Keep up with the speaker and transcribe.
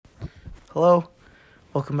Hello,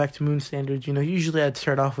 welcome back to Moon Standards. Usually I'd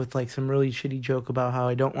start off with like some really shitty joke about how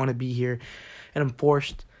I don't want to be here, and I'm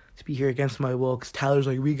forced to be here against my will because Tyler's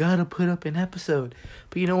like, we gotta put up an episode.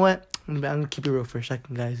 But you know what? I'm gonna keep it real for a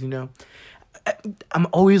second, guys. I'm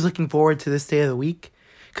always looking forward to this day of the week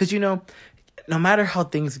because no matter how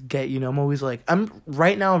things get, I'm always like,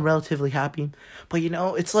 right now I'm relatively happy, but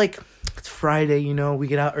it's like it's Friday. We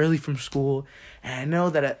get out early from school, and I know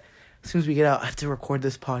that as soon as we get out, I have to record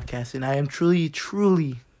this podcast, and I am truly,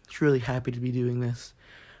 truly, truly happy to be doing this.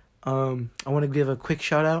 I want to give a quick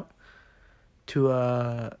shout out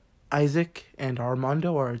to Isaac and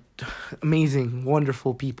Armando, our amazing,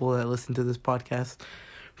 wonderful people that listen to this podcast.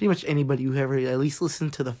 Pretty much anybody who ever at least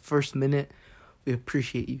listened to the first minute, we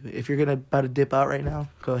appreciate you. If you're about to dip out right now,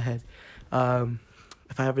 go ahead.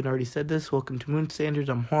 If I haven't already said this, welcome to Moon Standards.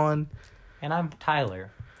 I'm Juan. And I'm Tyler,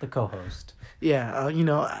 the co-host. Yeah,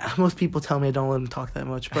 most people tell me I don't let them talk that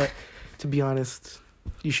much, but to be honest,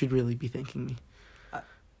 you should really be thanking me.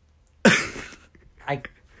 I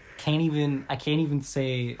can't even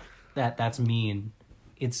say that that's mean.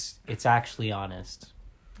 It's actually honest.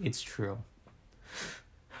 It's true.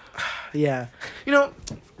 Yeah.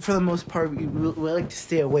 For the most part, we like to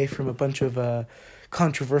stay away from a bunch of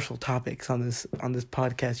controversial topics on this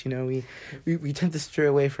podcast. We tend to stray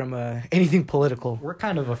away from anything political. We're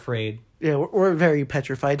kind of afraid. Yeah, we're very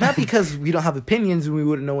petrified. Not because we don't have opinions and we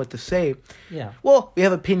wouldn't know what to say. Yeah. Well, we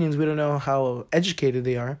have opinions. We don't know how educated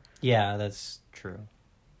they are. Yeah, that's true.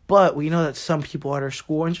 But we know that some people at our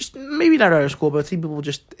school, and just maybe not at our school, but some people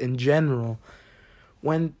just in general,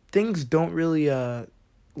 when things don't really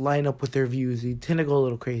line up with their views, they tend to go a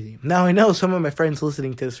little crazy. Now, I know some of my friends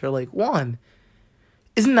listening to this are like, Juan,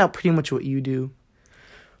 isn't that pretty much what you do?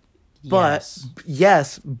 But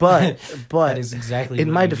but that is exactly in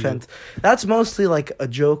what my you defense, do. that's mostly like a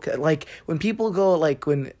joke. Like when people go, like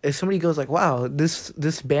if somebody goes like, wow, this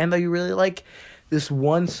band that you really like, this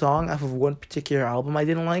one song off of one particular album I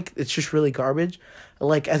didn't like, it's just really garbage.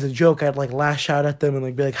 Like as a joke, I'd like lash out at them and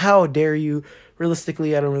like be like, how dare you?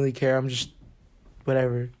 Realistically, I don't really care. I'm just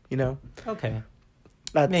whatever, Okay.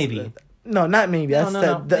 That's, maybe. No, not maybe.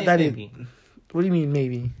 No, That's maybe. What do you mean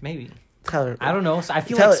maybe? Maybe. Tyler, I don't know. So I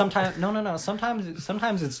feel like sometimes no. Sometimes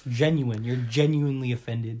it's genuine. You're genuinely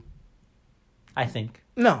offended. I think.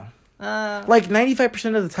 No. Like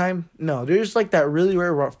 95% of the time, no. There's like that really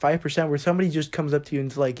rare 5% where somebody just comes up to you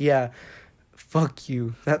and is like, yeah, fuck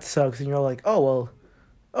you. That sucks. And you're like, oh, well,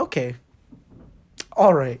 okay.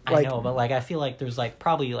 All right. I know, but like I feel like there's like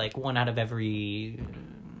probably like one out of every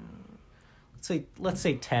let's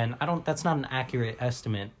say 10. That's not an accurate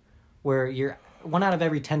estimate where you're one out of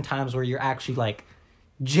every 10 times where you're actually like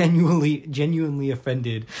genuinely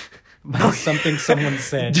offended by something someone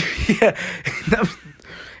said. Yeah.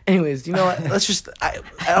 Anyways, you know what? Let's just I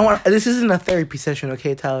don't want. This isn't a therapy session,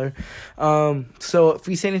 okay, Tyler? So if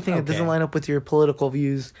we say anything that doesn't line up with your political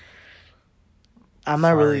views, I'm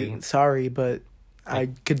not really sorry, but I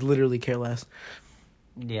could literally care less.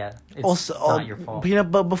 Yeah, it's also, not your fault.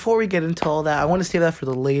 But before we get into all that, I want to save that for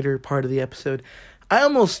the later part of the episode. I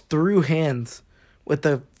almost threw hands with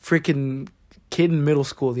a freaking kid in middle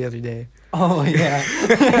school the other day. Oh, yeah.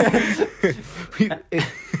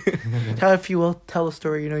 Tyler, if you will, tell a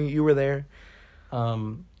story. You were there.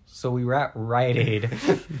 So we were at Rite Aid.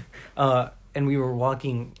 And we were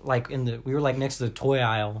walking, we were next to the toy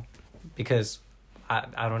aisle because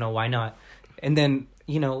I don't know why not. And then,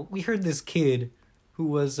 we heard this kid who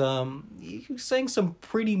was, he was saying some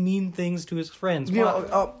pretty mean things to his friends.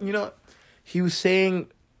 He was saying,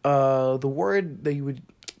 the word that he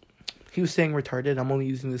was saying retarded. I'm only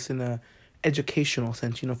using this in a educational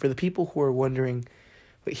sense, for the people who are wondering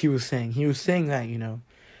what he was saying that, and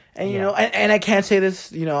and I can't say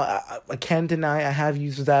this, I can't deny I have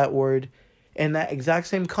used that word in that exact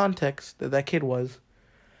same context that kid was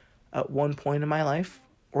at one point in my life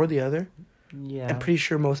or the other. Yeah, I'm pretty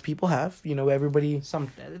sure most people have. Everybody.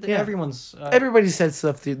 Everyone's. Everybody said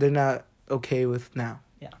stuff that they're not okay with now.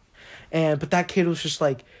 Yeah, but that kid was just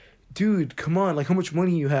like, dude, come on, like, how much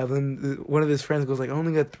money you have? And one of his friends goes like, I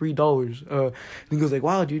only got $3. And he goes like,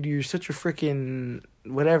 wow, dude, you're such a freaking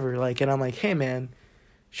whatever. Like, and I'm like, hey, man,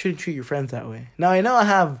 shouldn't treat your friends that way. Now, I know I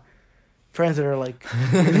have friends that are like,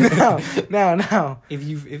 no. If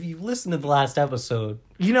you've listened to the last episode,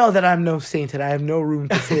 you know that I'm no saint and I have no room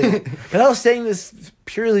to say it. But I was saying this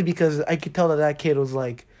purely because I could tell that kid was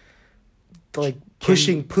like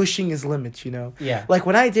pushing his limits, Yeah. Like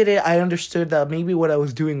when I did it, I understood that maybe what I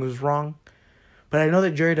was doing was wrong. But I know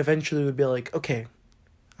that Jared eventually would be like, okay,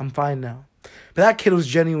 I'm fine now. But that kid was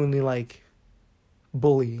genuinely like,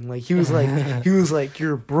 bullying. Like he was like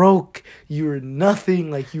you're broke, you're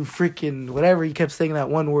nothing, like you freaking whatever. He kept saying that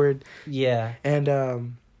one word. Yeah. And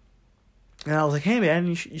I was like, hey man,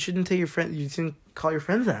 you shouldn't tell your friend, you shouldn't call your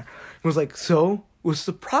friends that. He was like, so what's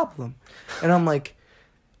the problem? And I'm like,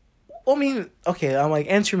 well, I mean, okay. I'm like,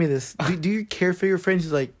 answer me this. Do you care for your friends?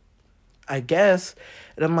 He's like, I guess.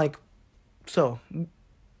 And I'm like, so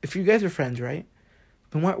if you guys are friends, right?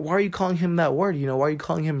 Then why are you calling him that word? You know, why are you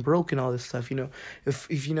calling him broke and all this stuff? You know,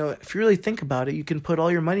 if you know, if you really think about it, you can put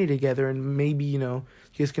all your money together and maybe, you know,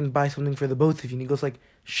 you guys can buy something for the both of you. And he goes like,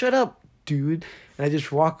 shut up, dude. And I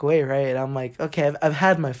just walk away, right? And I'm like, okay, I've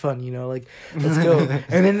had my fun, you know, like, let's go.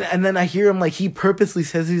 and then I hear him, like, he purposely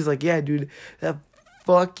says, he's like, yeah, dude, that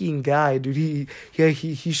fucking guy, dude,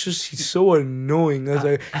 he's so annoying. I was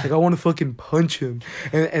like I want to fucking punch him.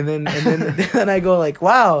 And then I go like,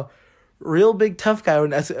 wow, real big tough guy.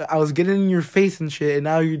 When I was getting in your face and shit, and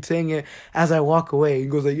now you're saying it as I walk away. He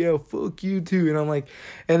goes like, yeah, fuck you too. And I'm like,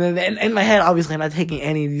 and then in my head, obviously, I'm not taking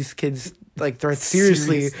any of these kids like threats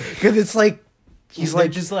seriously, because it's like, he's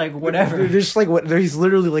like just like whatever. They're just like what? He's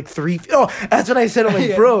literally like 3 feet. Oh, that's what I said. I'm like,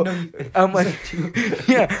 Yeah, bro. no, I'm like,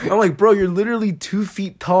 yeah. I'm like, bro, you're literally 2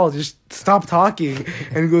 feet tall. Just stop talking.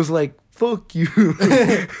 And he goes like, fuck you.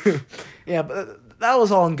 Yeah, but that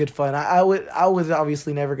was all in good fun. I was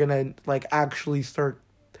obviously never gonna like actually start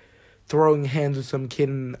throwing hands with some kid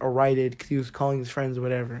in a Rite Aid because he was calling his friends or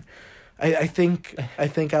whatever. I think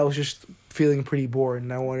I was just feeling pretty bored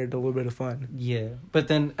and I wanted a little bit of fun. Yeah, but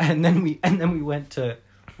then we went to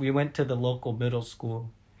the local middle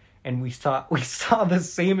school, and we saw the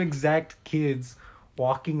same exact kids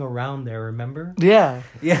walking around there. Remember? Yeah.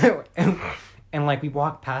 Yeah, and like we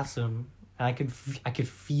walked past them, and I could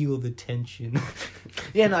feel the tension.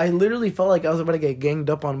 Yeah, and I literally felt like I was about to get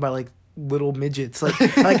ganged up on by like little midgets. Like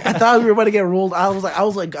I thought we were about to get rolled. I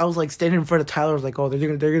was like standing in front of Tyler. I was like, oh,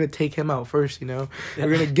 they're gonna take him out first, you know. Yeah.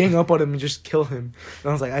 They're gonna gang up on him and just kill him. And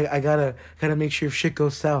I was like, I gotta make sure if shit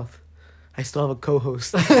goes south, I still have a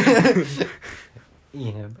co-host.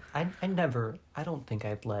 Yeah, I don't think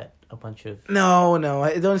I'd let a bunch of No,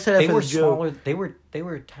 I don't say that they for were the joke. smaller. They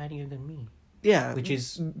were tinier than me. Yeah, which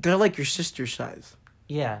is they're like your sister's size.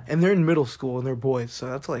 Yeah, and they're in middle school and they're boys, so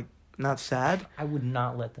that's like not sad. I would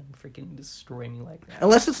not let them freaking destroy me like that.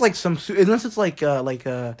 Unless it's like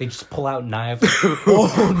they just pull out knives.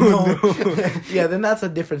 Oh no. Yeah, then that's a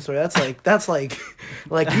different story. That's like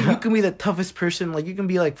you can be the toughest person. Like you can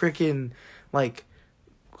be like freaking like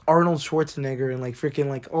Arnold Schwarzenegger and like freaking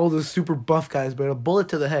like all those super buff guys, but a bullet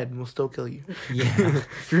to the head will still kill you. Yeah.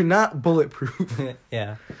 You're not bulletproof.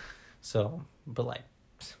 Yeah. So, but like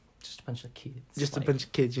just a bunch of kids. Just like, a bunch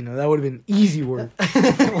of kids, you know. That would have been easy work.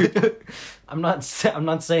 I'm not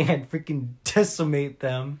saying I'd freaking decimate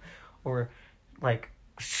them or like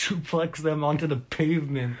suplex them onto the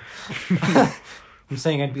pavement. I'm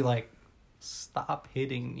saying I'd be like, stop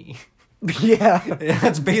hitting me. Yeah.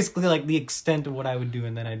 That's basically like the extent of what I would do,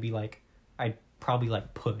 and then I'd be like, I'd probably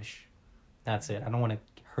like push. That's it. I don't want to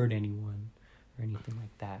hurt anyone or anything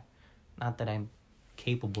like that. Not that I'm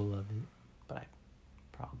capable of it, but I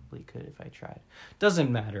probably could if I tried.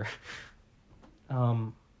 Doesn't matter.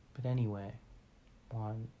 But anyway,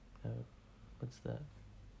 what's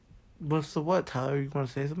the what, Tyler? You want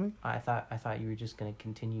to say something? I thought you were just gonna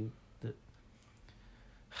continue the.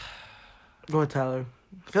 Go ahead, Tyler.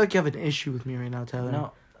 I feel like you have an issue with me right now, Tyler.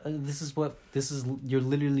 No, you're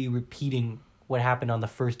literally repeating what happened on the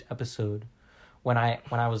first episode, when I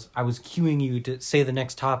was cueing you to say the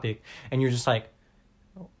next topic, and you're just like,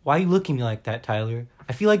 why are you looking at me like that, Tyler?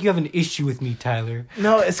 I feel like you have an issue with me, Tyler.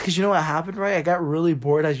 No, it's because you know what happened, right? I got really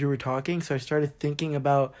bored as you were talking, so I started thinking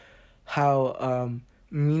about how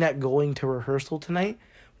me not going to rehearsal tonight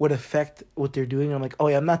would affect what they're doing. I'm like, oh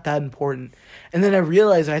yeah, I'm not that important. And then I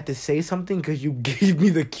realized I had to say something because you gave me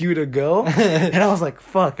the cue to go. And I was like,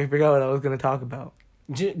 fuck, I forgot what I was going to talk about.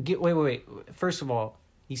 Wait. First of all,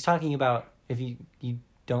 he's talking about if you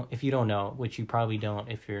don't know, which you probably don't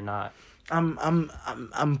if you're not. I'm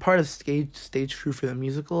part of stage crew for the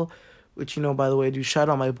musical, which, you know, by the way, do shout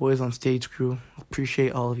out my boys on stage crew.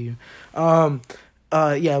 Appreciate all of you.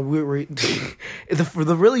 Yeah, we're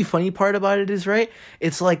the really funny part about it is, right,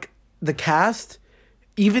 it's like the cast,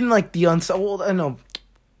 even like the ensemble, I know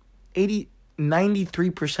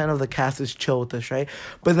 93% of the cast is chill with us, right?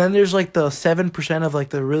 But then there's like the 7% of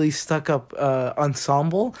like the really stuck up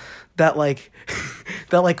ensemble that like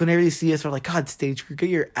whenever they see us, they're like, God, stage crew, get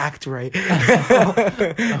your act right. And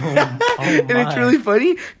it's really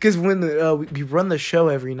funny because when we run the show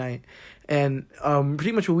every night, and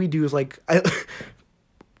pretty much what we do is like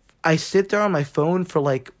I sit there on my phone for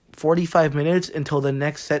like 45 minutes until the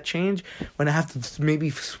next set change when I have to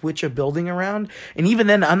maybe switch a building around. And even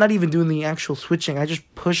then, I'm not even doing the actual switching. I just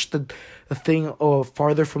push the thing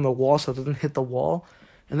farther from the wall so it doesn't hit the wall.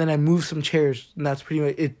 And then I move some chairs, and that's pretty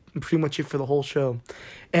much it for the whole show.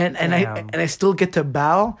 And I still get to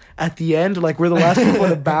bow at the end, like we're the last people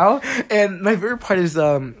to bow. And my favorite part is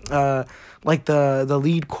like the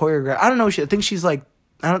lead choreographer. I don't know. I think she's like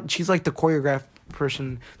she's like the choreographer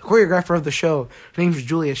of the show. Her name's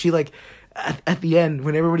Julia. She like at the end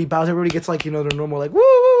when everybody bows, everybody gets like, you know, their normal like woo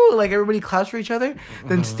woo, like everybody claps for each other.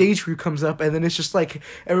 Then stage crew comes up, and then it's just like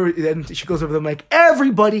then she goes over to them like,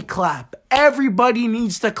 everybody clap. Everybody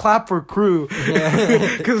needs to clap for crew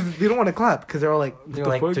because they don't want to clap because they're all like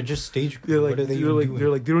they're just stage crew. They're like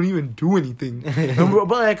they don't even do anything. But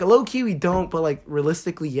like low key we don't. But like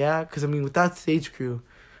realistically, yeah. Because I mean, without stage crew,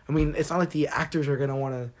 I mean, it's not like the actors are gonna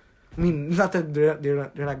want to. I mean, it's not that they're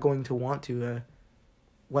not going to want to.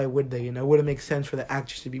 Why would they? You know, wouldn't make sense for the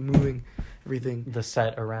actors to be moving everything. The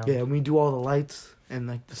set around. Yeah, we do all the lights and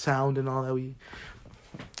like the sound and all that.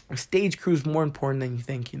 Stage crew is more important than you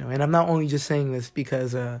think, you know. And I'm not only just saying this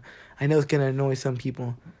because I know it's gonna annoy some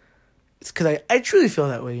people. It's because I truly feel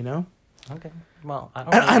that way, you know. Okay. Well,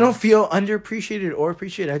 I don't feel underappreciated or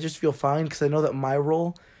appreciated. I just feel fine because I know that my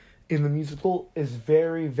role in the musical is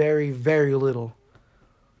very, very, very little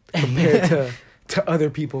compared to other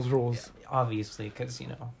people's roles. Yeah, obviously, because, you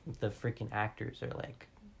know, the freaking actors are like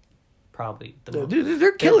probably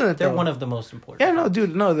they're killing it. They're one of the most important. Yeah, no,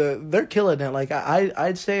 dude, no, they're killing it. Like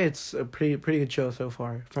I'd say it's a pretty good show so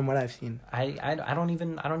far from what I've seen. I don't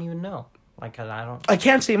even know. Like I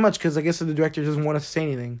can't say much because I guess the director doesn't want us to say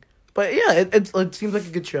anything. But yeah, it seems like a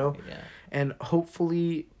good show. Yeah. And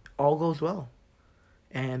hopefully all goes well,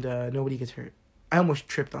 and nobody gets hurt. I almost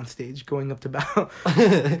tripped on stage going up to bow,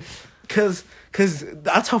 because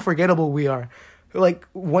that's how forgettable we are. Like,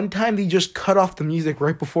 one time they just cut off the music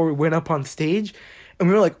right before we went up on stage, and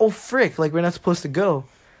we were like, oh, frick, like, we're not supposed to go.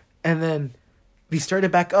 And then we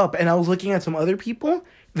started back up, and I was looking at some other people,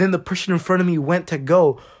 then the person in front of me went to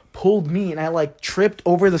go, pulled me, and I, like, tripped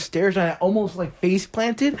over the stairs, and I almost, like, face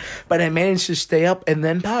planted, but I managed to stay up and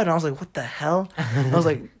then bow, and I was like, what the hell? I was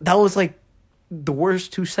like, that was, like, the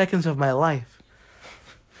worst 2 seconds of my life.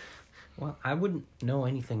 Well, I wouldn't know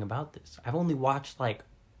anything about this. I've only watched, like,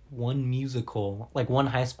 one musical, like one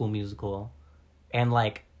high school musical, and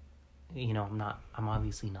like, you know, I'm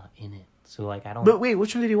obviously not in it, so like I don't. But wait,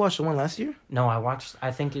 which one did you watch? The one last year? No,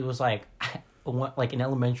 I think it was like in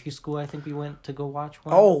elementary school. I think we went to go watch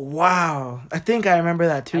one. Oh wow, I think I remember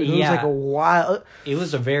that too. It was like a while. It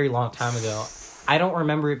was a very long time ago. I don't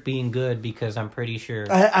remember it being good because I'm pretty sure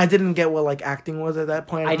I didn't get what like acting was at that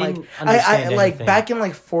point. I didn't understand I like anything. Back in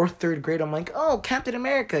like 4th, 3rd grade. I'm like, oh, Captain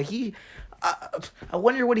America. I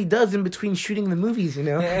wonder what he does in between shooting the movies, you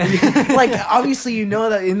know? Like, obviously you know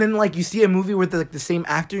that, and then, like, you see a movie with, the same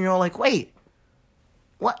actor, and you're all like, wait,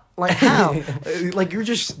 what? Like, how? Like, you're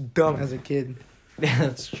just dumb as a kid. Yeah,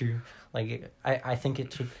 that's true. Like, I think it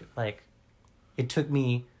took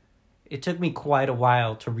me quite a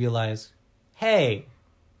while to realize, hey,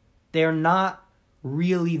 they're not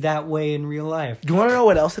really that way in real life. Do you want to know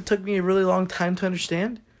what else it took me a really long time to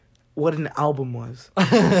understand? What an album was.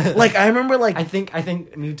 Like, I remember, like, I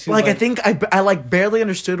think me too. Like, I think I like barely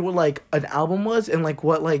understood what like an album was and like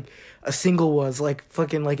what like a single was, like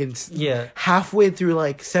fucking like in halfway through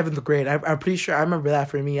like 7th grade. I'm pretty sure I remember that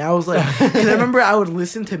for me. I was like, cause I remember I would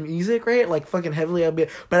listen to music, right, like fucking heavily,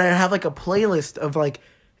 but I'd have like a playlist of like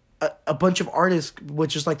a bunch of artists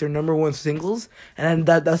with just like their number one singles, and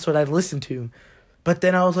that's what I'd listen to. But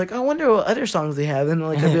then I was like, I wonder what other songs they have, and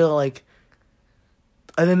like I'd be like.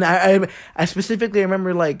 And then I specifically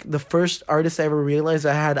remember, like, the first artist I ever realized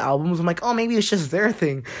I had albums. I'm like, oh, maybe it's just their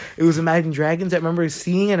thing. It was Imagine Dragons. I remember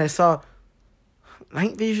seeing it, and I saw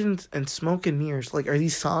Night Visions and Smoke and Mirrors. Like, are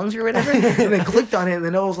these songs or whatever? And I clicked on it, and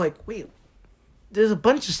then I was like, wait, there's a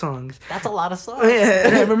bunch of songs. That's a lot of songs. Yeah,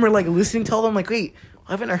 and I remember, like, listening to all of them, like, wait,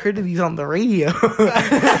 why haven't I heard of these on the radio?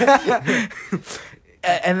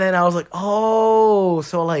 And then I was like, oh,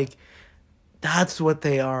 so, like, that's what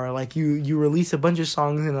they are. Like, you release a bunch of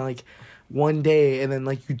songs in like one day, and then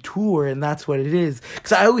like you tour, and that's what it is.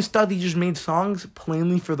 Because I always thought they just made songs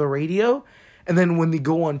plainly for the radio, and then when they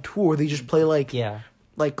go on tour, they just play like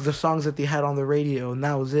the songs that they had on the radio, and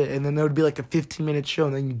that was it. And then there would be like a 15-minute show,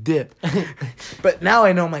 and then you dip. But now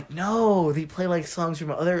I know, I'm like, no, they play like songs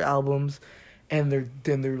from other albums, and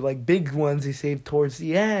they're like big ones they saved towards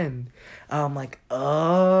the end. I'm like,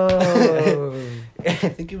 oh. I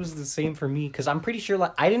think it was the same for me, because I'm pretty sure,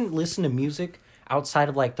 like, I didn't listen to music outside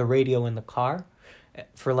of like the radio in the car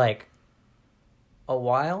for like a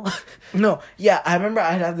while. No, yeah, I remember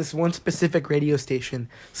I'd have this one specific radio station,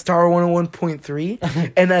 Star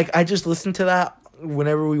 101.3, and like I just listened to that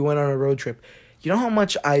whenever we went on a road trip. You know how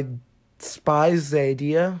much I despise the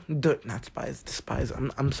idea? Not despise.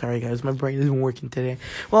 I'm sorry, guys. My brain isn't working today.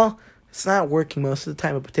 Well, it's not working most of the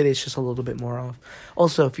time, but today it's just a little bit more off.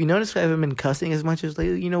 Also, if you notice I haven't been cussing as much as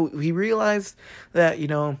lately, we realized that,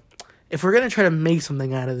 if we're going to try to make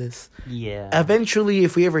something out of this, Yeah. eventually,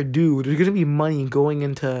 if we ever do, there's going to be money going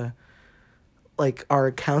into, like, our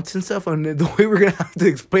accounts and stuff, and the way we're going to have to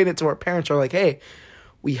explain it to our parents are like, hey,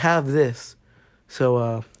 we have this.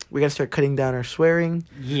 So, we got to start cutting down our swearing.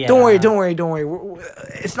 Yeah. Don't worry.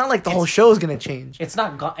 It's not like the whole show is going to change. It's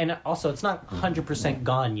not gone, and also it's not 100%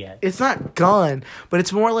 gone yet. It's not gone, but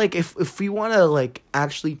it's more like if we want to, like,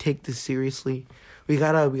 actually take this seriously, we're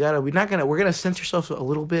gonna censor ourselves a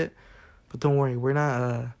little bit, but don't worry, we're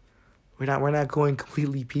not going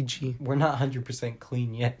completely PG. We're not 100%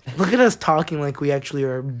 clean yet. Look at us talking like we actually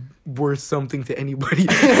are worth something to anybody.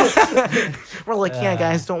 We're like, yeah,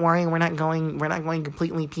 guys, don't worry, we're not going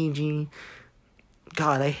completely PG.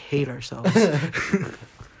 God, I hate ourselves.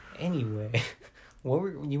 Anyway,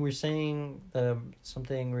 you were saying?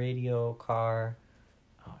 Something radio, car.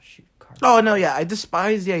 Oh shoot, car. Oh no, yeah, I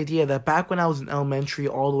despise the idea that back when I was in elementary,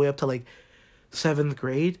 all the way up to like seventh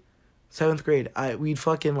grade,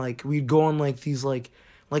 we'd go on like these like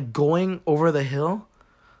going over the hill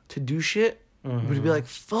to do shit. Mm-hmm. We'd be like,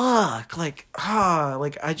 fuck, like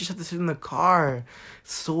I just have to sit in the car.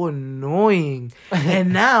 It's so annoying.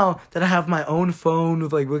 And now that I have my own phone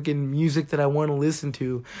with like looking music that I want to listen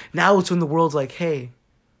to, now it's when the world's like, hey,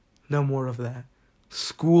 no more of that.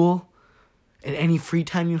 School and any free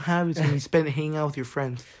time you have is when you spend hanging out with your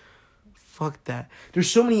friends. Fuck that. There's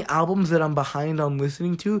so many albums that I'm behind on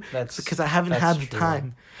listening to because I haven't had the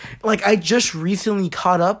time. Like, I just recently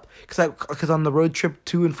caught up because on the road trip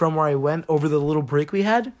to and from where I went over the little break we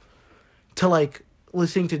had to like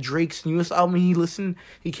listening to Drake's newest album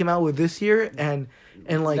he came out with this year and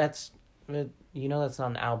like that's that's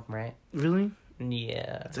not an album, right? Really?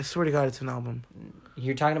 Yeah. I swear to God, it's an album.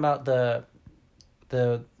 You're talking about the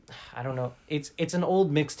I don't know. It's an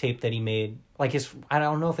old mixtape that he made. Like I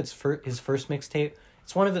don't know if it's his first mixtape.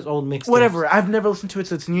 It's one of his old mixtapes. Whatever. I've never listened to it,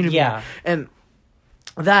 so it's new to me. Yeah. And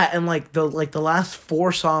that and like the last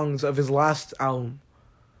 4 songs of his last album,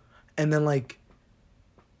 and then like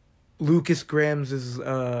Lucas Graham's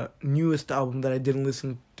newest album that I didn't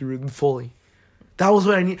listen through fully. That was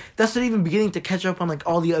what I need. That's not even beginning to catch up on like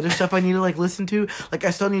all the other stuff I need to like listen to. Like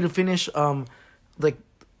I still need to finish like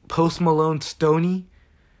Post Malone Stoney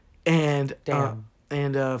and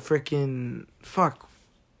freaking fuck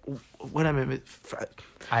what I meant.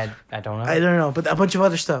 I don't know. I don't know, but a bunch of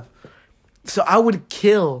other stuff. So I would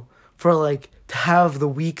kill for like to have the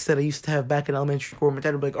weeks that I used to have back in elementary school. My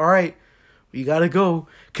dad would be like, "All right, we gotta go,"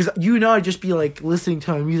 because I'd just be like listening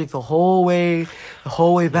to my music the whole way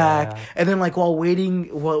back, and then like while waiting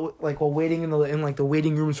in the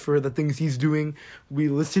waiting rooms for the things he's doing, we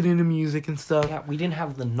listening to music and stuff. Yeah, we didn't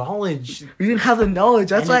have the knowledge.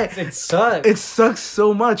 That's why it sucks. It sucks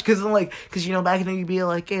so much because back then you'd be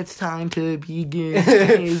like, it's time to begin,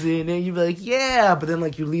 and you'd be like, yeah, but then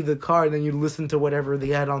like you leave the car and then you listen to whatever they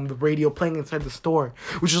had on the radio playing inside the store,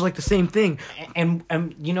 which is like the same thing. And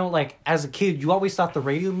like as a kid, you always thought the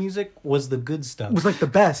radio music was the good stuff. It was like the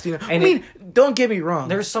best, And don't get me wrong.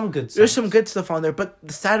 There's some good stuff. There's some good stuff on there, but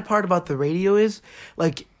the sad part about the radio is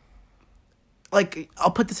like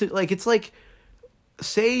I'll put this like it's like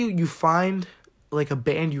say you find like a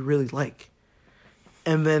band you really like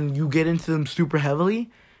and then you get into them super heavily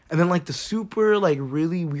and then like the super like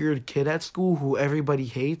really weird kid at school who everybody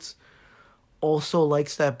hates also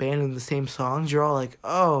likes that band and the same songs. You're all like,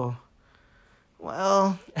 oh,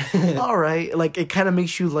 well, all right. Like it kind of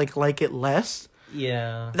makes you like it less.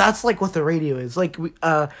 Yeah. That's like what the radio is. Like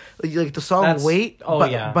like the song Wait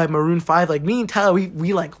by Maroon 5. Like me and Tyler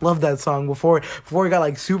we like loved that song before it got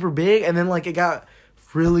like super big and then like it got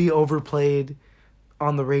really overplayed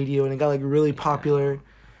on the radio and it got like really popular.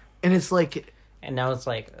 And it's like and now it's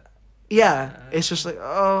like it's just like,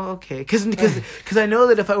 oh, okay. Cause I know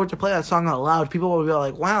that if I were to play that song out loud, people would be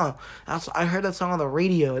like, wow, I heard that song on the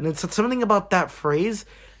radio. And it's something about that phrase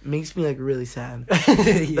makes me like really sad.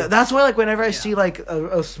 That's why like whenever I see like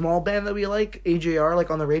a small band that we like, AJR,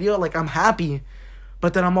 like on the radio, like I'm happy.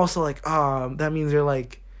 But then I'm also like, that means they're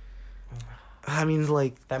like, that means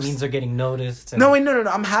they're getting noticed. No,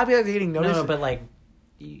 I'm happy that they're getting noticed. No, but like,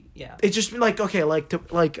 yeah. It's just like, okay,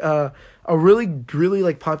 a really, really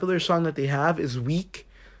like popular song that they have is Weak,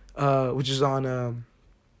 which is on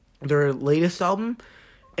their latest album.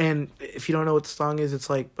 And if you don't know what the song is, it's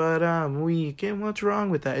like, but weekend, what's wrong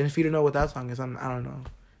with that? And if you don't know what that song is, I don't know.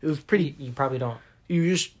 It was pretty. You probably don't. You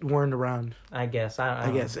just weren't around. I guess.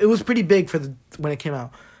 I guess it was pretty big for when it came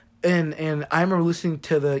out, and I remember listening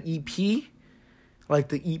to the EP, like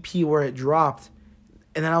the EP where it dropped,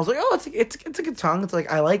 and then I was like, oh, it's a good song. It's like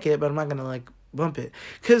I like it, but I'm not gonna like bump it,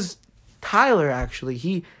 because Tyler actually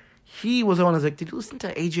he was the one who was like, did you listen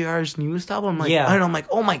to AJR's newest album? I'm like, yeah. I'm like,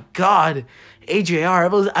 oh my god,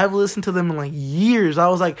 AJR. I've listened to them in like years. I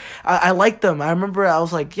was like, I like them. I remember I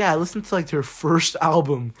was like, yeah, I listened to like their first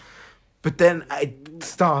album. But then I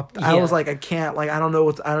stopped. Yeah. I was like, I can't, like, I don't know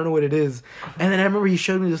what it is. And then I remember he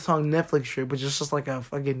showed me the song Netflix Trip, which is just like a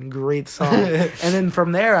fucking great song. And then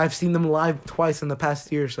from there, I've seen them live twice in the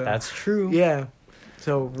past year. So that's true. Yeah.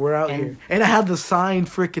 So we're out here, and I had the signed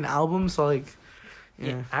freaking album. So like,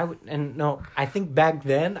 yeah. I think back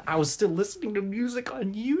then I was still listening to music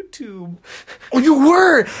on YouTube. Oh, you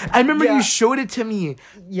were! I remember you showed it to me.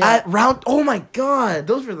 Yeah. At round. Oh my god,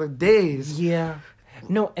 those were the days. Yeah.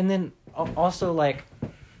 No, and then. Also, like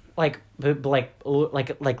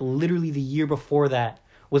literally the year before that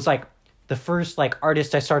was like the first like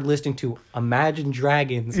artist I started listening to, Imagine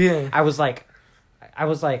Dragons. Yeah. I was like,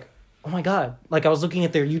 oh my god! Like I was looking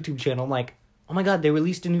at their YouTube channel, I'm like, oh my god, they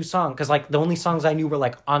released a new song, because like the only songs I knew were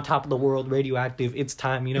like On Top of the World, Radioactive, It's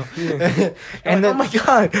Time, you know. Yeah. And then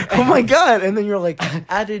oh my god, and then you're like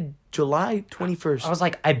added July 21st. I was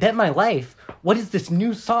like, I bet my life. What is this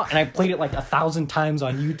new song? And I played it like 1,000 times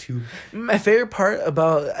on YouTube. My favorite part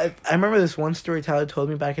about... I remember this one story Tyler told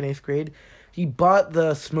me back in 8th grade. He bought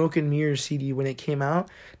the Smoke and Mirrors CD when it came out.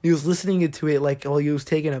 He was listening to it like while he was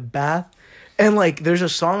taking a bath. And like there's a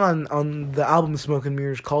song on the album Smoke and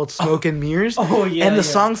Mirrors called Smoke and Mirrors. Oh yeah. And the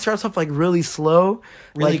song starts off like really slow.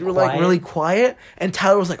 Really quiet. And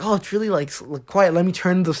Tyler was like, oh, it's really like quiet. Let me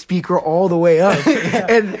turn the speaker all the way up.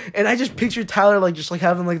 Yeah. And I just pictured Tyler like just like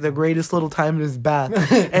having like the greatest little time in his bath.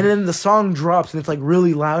 And then the song drops and it's like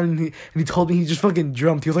really loud, and he told me he just fucking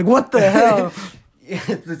jumped. He was like, what the hell? Yeah,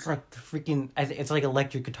 it's like the freaking... It's like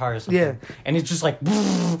electric guitar or something. Yeah. And it's just like...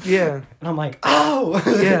 Yeah. And I'm like, oh!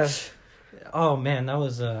 Yeah. Oh, man, that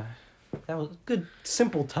was good,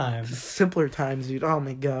 simple time. Simpler times, dude. Oh,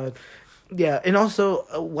 my God. Yeah, and also,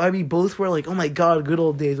 why we both were like, oh, my God, good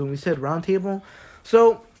old days when we said round table.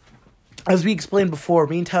 So, as we explained before,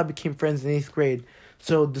 me and Tyler became friends in 8th grade.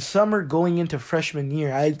 So, the summer going into freshman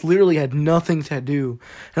year, I literally had nothing to do.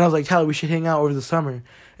 And I was like, Tyler, we should hang out over the summer.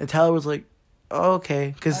 And Tyler was like, oh,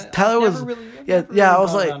 okay. Because Tyler was...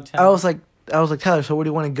 I was like, Tyler, so where do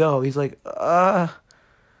you want to go? He's like,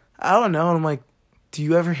 I don't know. And I'm like, do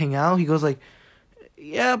you ever hang out? He goes like,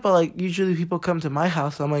 yeah, but like usually people come to my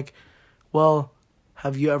house. I'm like, well,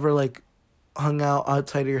 have you ever like hung out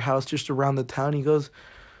outside of your house just around the town? He goes,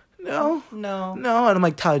 no. And I'm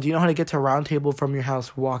like, Tyler, do you know how to get to Round Table from your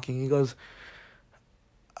house walking? He goes,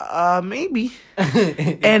 maybe.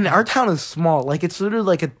 And our town is small. Like it's literally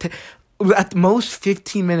like at the most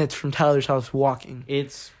 15 minutes from Tyler's house walking.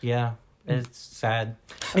 It's sad. And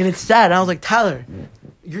it's sad. And I was like, Tyler,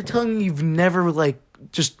 you're telling me you've never, like,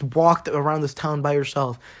 just walked around this town by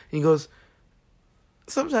yourself? And he goes,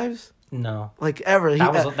 sometimes. No. Like, ever.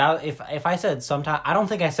 If I said sometimes, I don't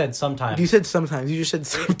think I said sometimes. You said sometimes. You just said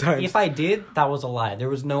sometimes. If I did, that was a lie. There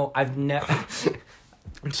was no, I've never.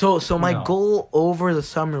 So my goal over the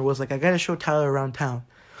summer was, like, I got to show Tyler around town.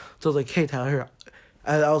 So I was like, hey, Tyler, here.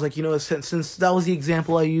 I was like, you know, since that was the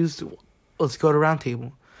example I used, let's go to Round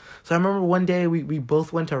Table. So I remember one day we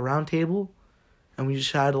both went to Round Table, and we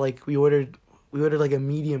just had like we ordered like a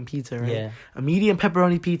medium pizza, right? Yeah. A medium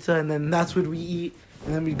pepperoni pizza, and then that's what we eat,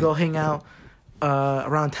 and then we'd go hang out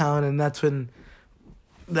around town, and that's when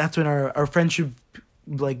our friendship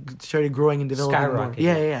like started growing and developing. Skyrocketed.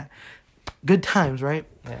 Yeah. Good times, right?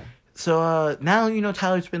 Yeah. So now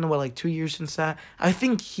Tyler's been like 2 years since that. I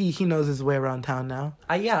think he knows his way around town now.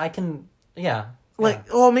 I can. Yeah. Like,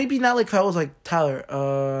 oh, maybe not like if I was like,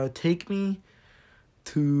 Tyler, take me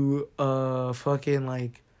to, fucking,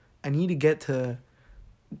 like, I need to get to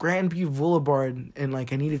Grandview Boulevard, and,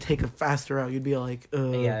 like, I need to take a faster route. You'd be like,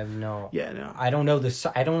 Yeah, no. Yeah, no. I don't know the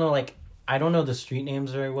street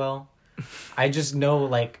names very well. I just know,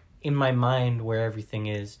 like, in my mind where everything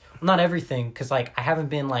is. Well, not everything, because, like, I haven't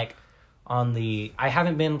been, like,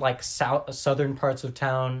 southern parts of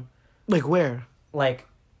town. Like, where?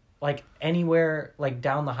 Like anywhere, like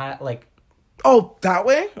down the high, like. Oh, that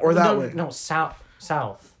way or that way? No, south.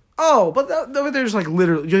 Oh, but there's like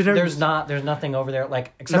literally. There's nothing over there,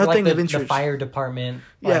 like except nothing like of the fire department.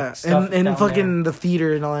 Yeah, like, stuff and fucking there. The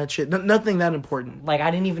theater and all that shit. Nothing that important. Like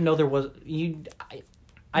I didn't even know there was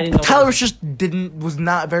I didn't know. Tyler was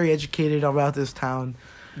not very educated about this town.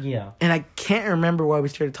 Yeah. And I can't remember why we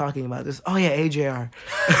started talking about this. Oh yeah,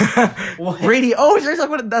 AJR. What? Radio. Oh, we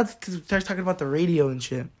started talking about the radio and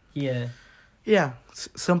shit. Yeah. Yeah,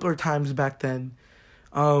 simpler times back then.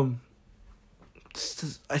 I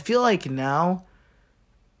feel like now,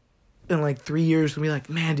 in like 3 years, we'll be like,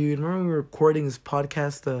 man, dude, remember when we were recording this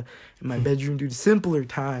podcast in my bedroom, dude? Simpler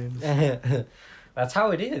times. That's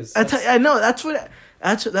how it is. I know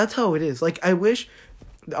that's how it is. Like, I wish.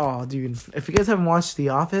 Oh, dude, if you guys haven't watched The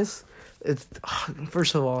Office, it's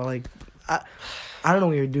first of all, like, I don't know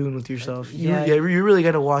what you're doing with yourself. You really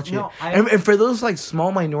got to watch it. And for those, like,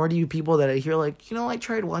 small minority of people that I hear, like, I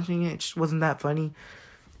tried watching it. It just wasn't that funny.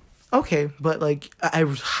 Okay, but, like, I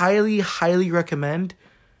highly, highly recommend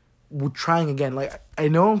trying again. Like, I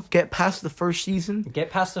know, get past the first season.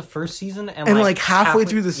 And like halfway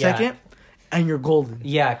through the second, and you're golden.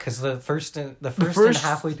 Yeah, because the first and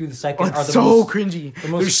halfway through the second are the so most cringy.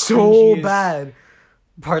 They're so bad.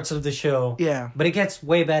 Parts of the show. Yeah. But it gets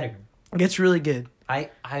way better. It gets really good. I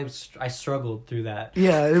struggled through that.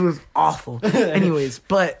 Yeah, it was awful. Anyways,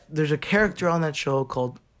 but there's a character on that show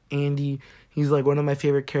called Andy. He's like one of my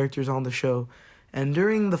favorite characters on the show. And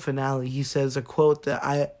during the finale, he says a quote that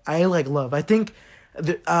I like love. I think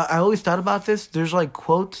I always thought about this. There's like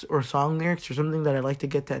quotes or song lyrics or something that I'd like to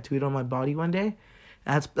get tattooed on my body one day.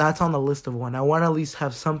 That's on the list of one. I want to at least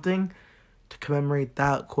have something to commemorate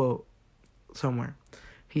that quote somewhere.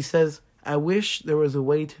 He says, "I wish there was a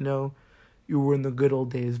way to know you were in the good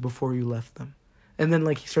old days before you left them." And then,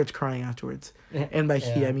 like, he starts crying afterwards. And by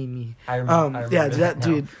he, I mean me. I remember that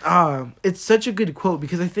dude. It's such a good quote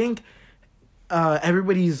because I think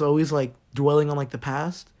everybody's always, like, dwelling on, like, the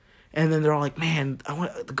past. And then they're all like, man, I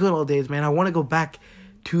want the good old days, man. I want to go back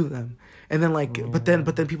to them. And then, like, but then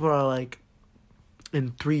people are like,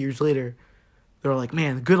 and 3 years later, they're like,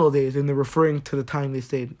 man, the good old days. And they're referring to the time they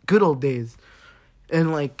stayed. Good old days.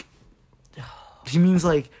 And, like, he means,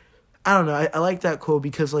 like, I don't know. I like that quote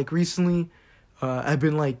because, like, recently, I've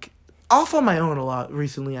been, like, off on my own a lot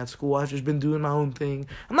recently at school. I've just been doing my own thing.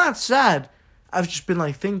 I'm not sad. I've just been,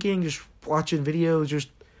 like, thinking, just watching videos, just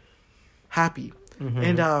happy.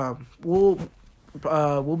 Mm-hmm. And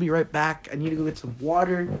we'll be right back. I need to go get some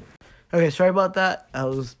water. Okay, sorry about that. That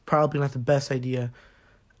was probably not the best idea.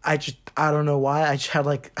 I don't know why. I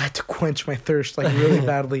had to quench my thirst, like, really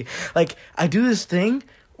badly. Like, I do this thing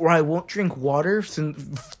where I won't drink water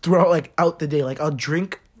throughout, like, out the day. Like, I'll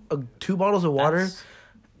drink 2 bottles of water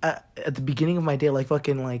at the beginning of my day, like,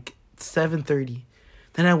 fucking, like, 7:30.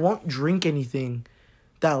 Then I won't drink anything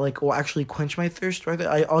that, like, will actually quench my thirst. Right?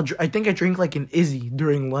 I think I drank, like, an Izzy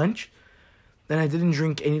during lunch. Then I didn't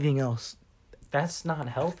drink anything else. That's not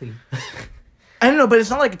healthy. I don't know, but it's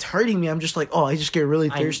not like it's hurting me. I'm just like, I just get really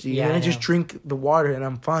thirsty. And I just drink the water and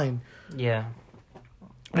I'm fine. Yeah.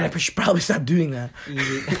 And I should probably stop doing that.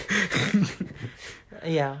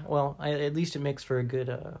 Yeah, well, at least it makes for a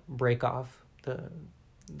good break off the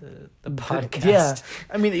podcast. Yeah,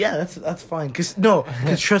 I mean, yeah, that's fine. Cause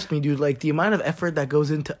trust me, dude. Like, the amount of effort that goes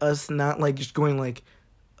into us not, like, just going like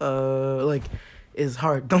is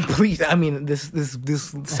hard. Don't please. I mean, this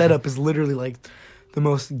setup is literally like the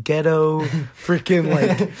most ghetto, freaking,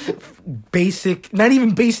 like, basic. Not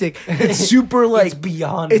even basic. It's super, like, it's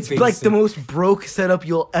beyond. It's basic. Like the most broke setup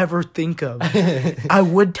you'll ever think of. I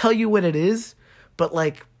would tell you what it is, but,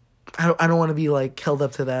 like, I don't want to be, like, held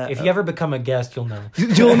up to that. If you ever become a guest, you'll know.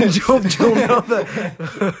 You'll know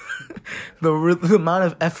the amount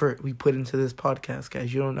of effort we put into this podcast,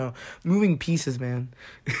 guys. You don't know. Moving pieces, man.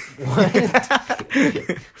 What?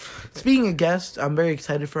 Speaking of guests, I'm very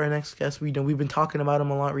excited for our next guest. We've been talking about him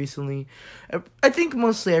a lot recently. I think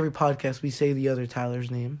mostly every podcast we say the other Tyler's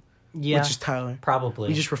name. Yeah. Which is Tyler. Probably.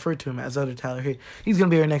 We just refer to him as other Tyler. He's going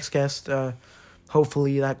to be our next guest.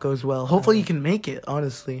 Hopefully that goes well. Hopefully he can make it,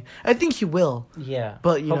 honestly. I think he will. Yeah.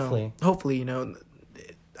 But, hopefully,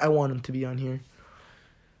 I want him to be on here.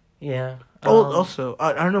 Yeah. Also,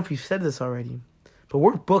 I don't know if you've said this already, but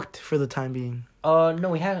we're booked for the time being. No,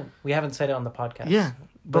 we haven't. We haven't said it on the podcast. Yeah.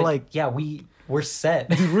 But like, yeah, we're set.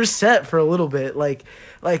 Dude, we're set for a little bit. Like,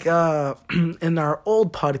 in our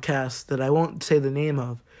old podcast that I won't say the name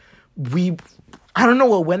of, I don't know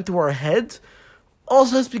what went through our heads.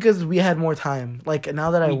 Also, it's because we had more time. Like,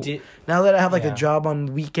 now that I have, like, a job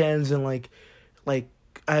on weekends and, like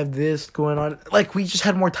I have this going on. Like, we just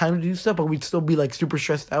had more time to do stuff, but we'd still be, like, super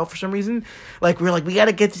stressed out for some reason. Like, we're like, we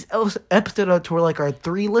gotta get this episode out to, like, our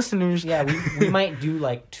 3 listeners. Yeah, we might do,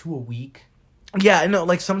 like, 2 a week. Yeah, I know.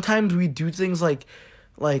 Like, sometimes we do things like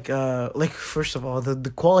first of all,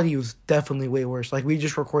 the quality was definitely way worse. Like, we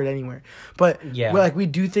just record anywhere. But we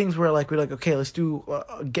do things where, like, we're like, okay, let's do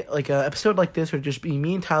get like a episode like this, or just be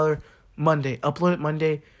me and Tyler Monday. Upload it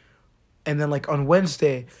Monday, and then like on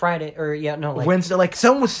Wednesday, Friday or like Wednesday, like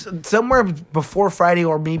somewhere before Friday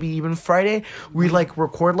or maybe even Friday, we like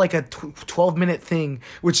record like a 12-minute thing,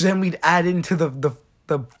 which then we'd add into the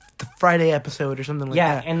Friday episode or something like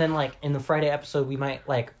that. Yeah, and then like in the Friday episode, we might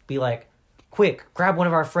like be like, quick, grab one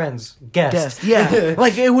of our friends, guest. Yeah.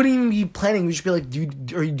 Like it wouldn't even be planning. We should be like,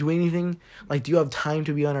 are you doing anything? Like, do you have time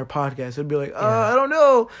to be on our podcast? It'd be like, I don't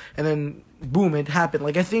know. And then boom, it happened.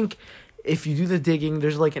 Like I think if you do the digging,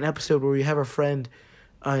 there's like an episode where we have a friend,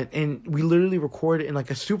 and we literally record in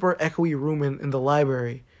like a super echoey room in the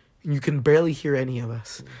library. And you can barely hear any of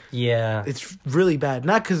us. Yeah. It's really bad.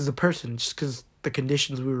 Not because of the person, just because the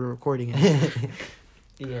conditions we were recording in.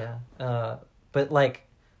 Yeah. But like,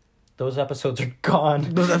 those episodes are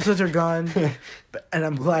gone. Those episodes are gone. And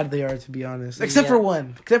I'm glad they are, to be honest. Except for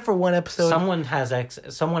one. Except for one episode. Someone has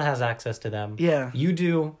access to them. Yeah. You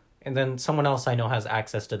do, and then someone else I know has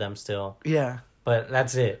access to them still. Yeah. But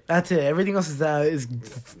that's it. That's it. Everything else is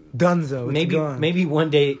donezo. It's gone. Maybe one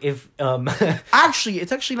day if Actually,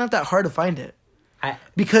 it's actually not that hard to find it.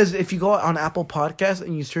 Because if you go on Apple Podcasts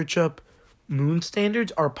and you search up Moon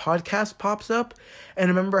Standards, our podcast pops up. And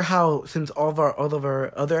remember how since all of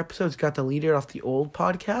our other episodes got deleted off the old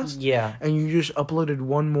podcast? Yeah. And you just uploaded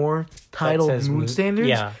one more titled Moon Standards?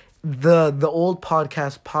 Yeah. The old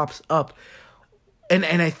podcast pops up. And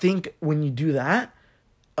I think when you do that,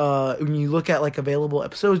 when you look at like available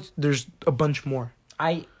episodes, there's a bunch more.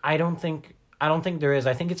 I don't think there is.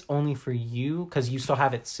 I think it's only for you because you still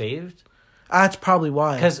have it saved. That's probably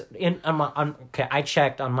why. Because I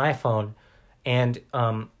checked on my phone, and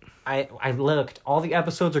I looked. All the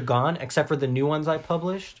episodes are gone except for the new ones I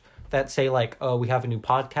published that say like, oh, we have a new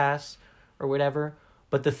podcast or whatever.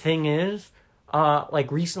 But the thing is,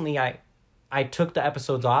 like recently I took the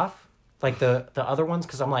episodes off, like the other ones,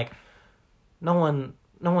 because I'm like, no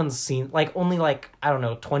one's seen, like only like, I don't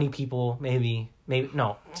know, 20 people maybe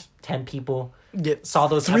no, 10 people saw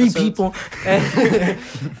those 3 episodes. people.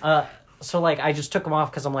 So like I just took them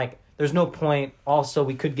off because I'm like, there's no point. Also,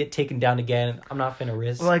 we could get taken down again. I'm not finna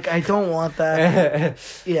risk. Like, I don't want that.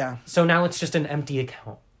 Yeah. So now it's just an empty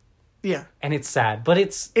account. Yeah. And it's sad, but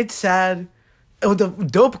it's sad. Oh, the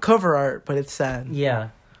dope cover art, but it's sad. Yeah.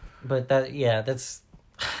 But that's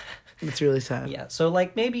it's really sad. Yeah. So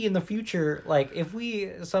like maybe in the future, like if we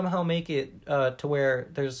somehow make it to where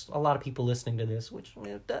there's a lot of people listening to this, which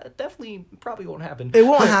definitely probably won't happen. It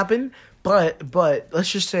won't happen, but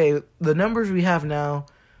let's just say the numbers we have now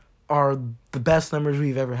are the best numbers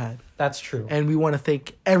we've ever had. That's true. And we want to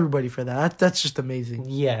thank everybody for that. That's just amazing.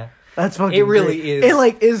 Yeah. That's fucking It really great. is. It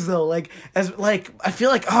like is though. Like as like I feel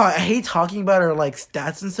like I hate talking about our like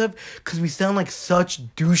stats and stuff because we sound like such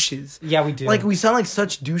douches. Yeah, we do. Like we sound like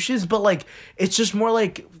such douches, but like it's just more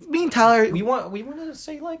like me and Tyler. We want to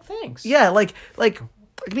say like thanks. Yeah, like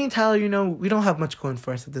me and Tyler. You know, we don't have much going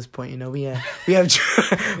for us at this point. You know, we have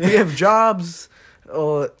we have jobs.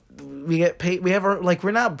 We get paid. We have our, like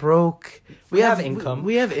we're not broke. We have income.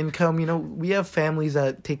 We have income. You know, we have families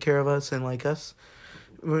that take care of us and like us.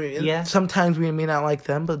 Yeah. Sometimes we may not like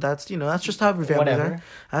them, but that's that's just how families are.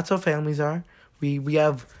 That's how families are.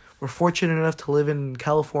 We're fortunate enough to live in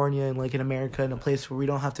California and like in America in a place where we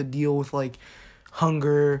don't have to deal with like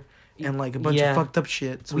hunger and like a bunch of fucked up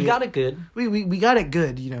shit. So we got it good. We got it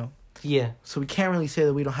good, Yeah. So we can't really say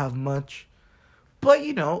that we don't have much. But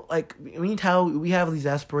like me and Tyler, we have these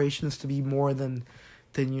aspirations to be more than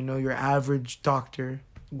your average doctor.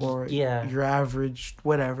 Or your average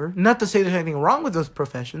whatever. Not to say there's anything wrong with those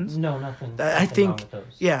professions. No, nothing. I think wrong with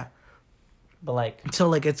those. Yeah. But like so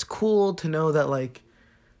like it's cool to know that like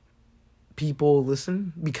people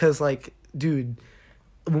listen because like dude,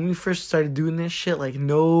 when we first started doing this shit like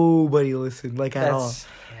nobody listened like at all.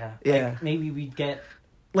 Yeah. Like, maybe we'd get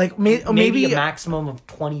like maybe a maximum of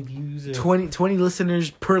 20 views or 20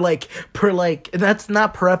 listeners per and that's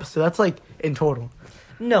not per episode. That's like in total.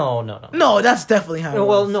 No, that's definitely how it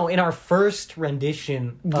was. Was. No, in our first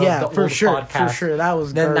rendition of the for old sure, podcast. For sure. That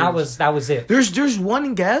was then garbage. that was it. There's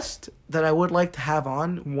one guest that I would like to have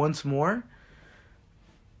on once more.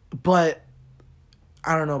 But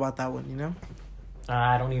I don't know about that one,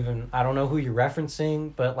 I don't know who you're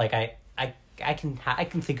referencing, but like I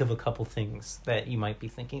can think of a couple things that you might be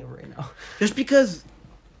thinking of right now. Just because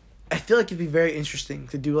I feel like it'd be very interesting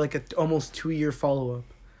to do like a almost 2-year follow-up.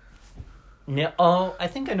 Yeah. Oh, I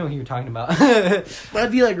think I know who you're talking about.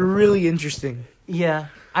 That'd be like really interesting. Yeah.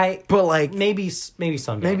 But like maybe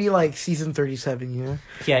someday. Maybe like season 37,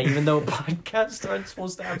 Yeah, even though podcasts aren't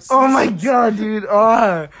supposed to have seasons. Oh my god, dude.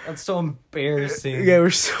 That's so embarrassing. Yeah, we're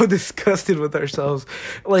so disgusted with ourselves.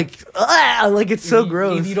 Like it's so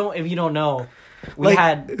gross. If you don't know, We Like,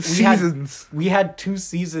 had seasons. We had 2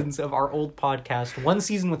 seasons of our old podcast. 1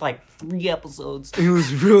 season with like 3 episodes. It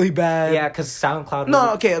was really bad. Yeah, because SoundCloud.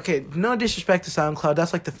 No, okay. No disrespect to SoundCloud.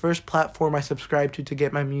 That's like the first platform I subscribe to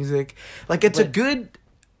get my music. Like, it's a good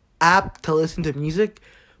app to listen to music,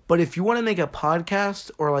 but if you want to make a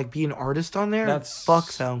podcast or like be an artist on there, fuck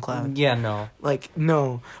SoundCloud. Yeah, no. Like,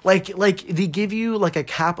 no. Like they give you like a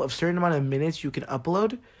cap of certain amount of minutes you can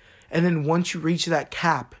upload, and then once you reach that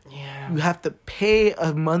cap, you have to pay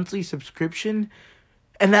a monthly subscription,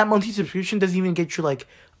 and that monthly subscription doesn't even get you like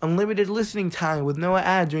unlimited listening time with no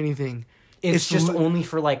ads or anything. It's just only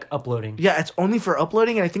for like uploading. Yeah, it's only for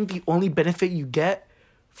uploading, and I think the only benefit you get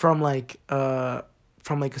from like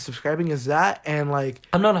subscribing is that, and like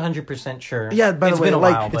I'm not 100% sure. Yeah, by the way, been a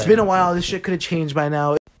like while, it's been a while. This shit could have changed by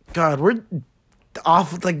now. God, we're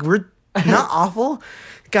awful. Like, we're not awful,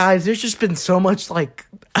 guys. There's just been so much. Like,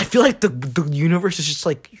 I feel like the universe is just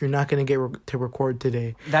like, you're not gonna get to record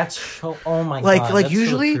today. That's so. Oh my Like, god. like that's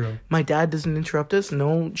usually, so true. my dad doesn't interrupt us.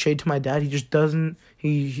 No shade to my dad. He just doesn't.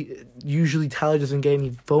 He usually Tyler doesn't get any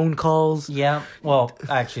phone calls. Yeah. Well,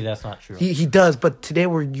 actually, that's not true. He does, but today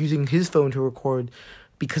we're using his phone to record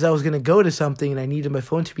because I was gonna go to something and I needed my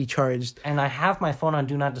phone to be charged. And I have my phone on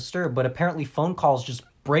Do Not Disturb, but apparently phone calls just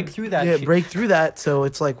break through that. Yeah, shit. break through that. So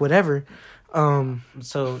it's like whatever.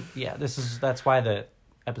 So yeah, that's why the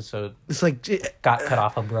episode It's like, got cut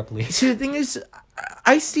off abruptly. see, the thing is,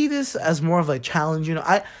 I see this as more of a challenge. You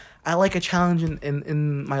know, I like a challenge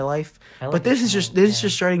in my life, but this is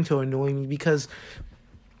just starting to annoy me because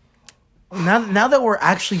now that we're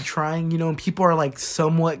actually trying, you know, and people are like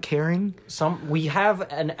somewhat caring. We have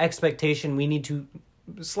an expectation we need to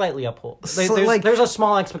slightly uphold. Like- There's a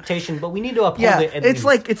small expectation, but we need to uphold Yeah, it. at it's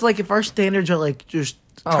least. like if our standards are like just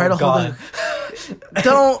try to God. hold it.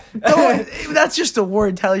 Don't. That's just a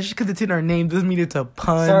word, Tyler. Just because it's in our name doesn't mean it's a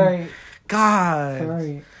pun. Sorry.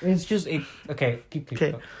 God. It's just okay. Keep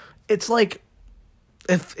Okay. going. It's like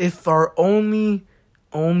if our only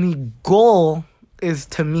goal is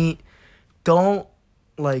to meet, don't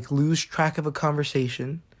like lose track of a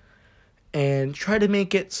conversation and try to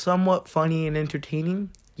make it somewhat funny and entertaining,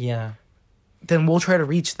 Yeah. then we'll try to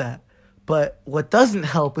reach that. But what doesn't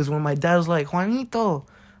help is when my dad's like, Juanito,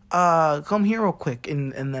 come here real quick,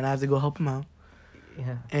 and then I have to go help him out.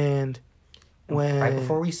 Yeah. And when Right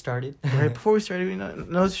before we started. you know,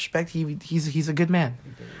 no disrespect, he's a good man.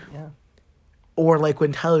 Yeah. Or like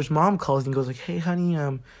when Tyler's mom calls and goes like, "Hey, honey,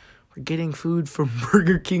 we're getting food from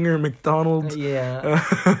Burger King or McDonald's." Yeah.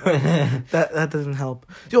 That doesn't help.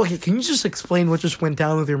 Dude, okay, can you just explain what just went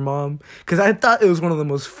down with your mom? Because I thought it was one of the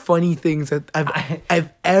most funny things that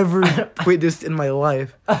I've ever witnessed in my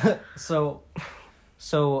life. So,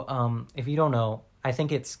 if you don't know, I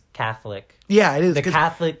think it's Catholic. Yeah, it is. The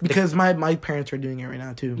Catholic... Because my parents are doing it right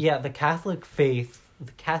now, too. Yeah, the Catholic faith,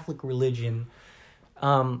 the Catholic religion,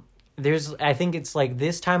 I think it's like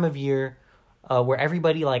this time of year where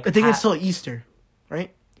everybody like... I think it's till Easter,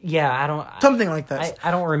 right? Yeah, I don't... Something like that.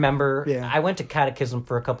 I don't remember. Yeah. I went to catechism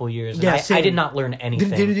for a couple of years, and Yeah, I same. did not learn anything.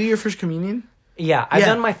 Did you do your first communion? Yeah, I've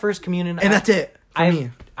done my first communion. And that's it for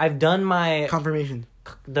me. I've done my... Confirmation.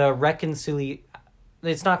 The reconciliation...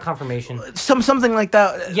 It's not confirmation. Something like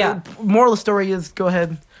that. Yeah. Moral of the story is, go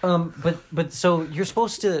ahead. But so you're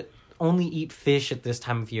supposed to only eat fish at this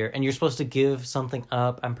time of year, and you're supposed to give something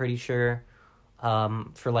up, I'm pretty sure,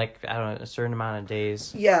 for like, I don't know, a certain amount of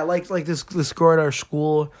days. Yeah, like this girl at our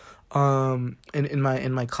school, in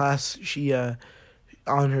my class, she on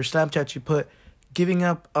her Snapchat she put giving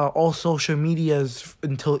up all social medias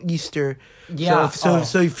until Easter. Yeah.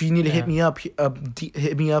 So if you need to hit me up,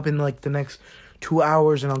 hit me up in like the next 2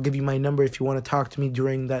 hours, and I'll give you my number if you want to talk to me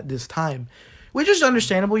during this time, which is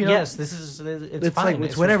understandable. You know. Yes, it's fine. Like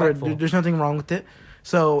it's whatever. Respectful. There's nothing wrong with it.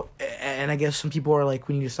 So, and I guess some people are like,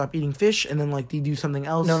 we need to stop eating fish, and then like they do something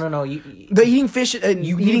else. No. The eating fish.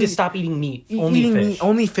 You need to stop eating meat. Only fish. Meat,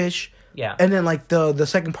 only fish. Yeah. And then like the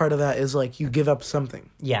second part of that is like you give up something.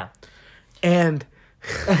 Yeah. And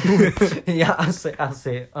yeah, I'll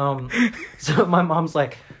say it. So my mom's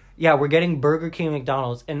like, yeah, we're getting Burger King and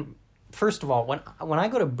McDonald's, and first of all, when I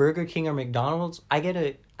go to Burger King or McDonald's, I get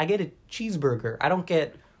a cheeseburger. I don't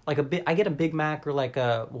get like I get a Big Mac or like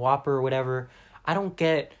a Whopper or whatever. I don't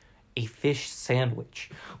get a fish sandwich.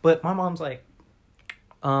 But my mom's like,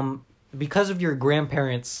 because of your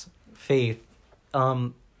grandparents' faith,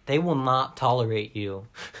 they will not tolerate you.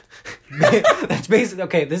 That's basically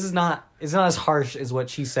okay. It's not as harsh as what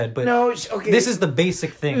she said, but no, okay. This is the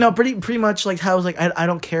basic thing. No, pretty much like how I was like, I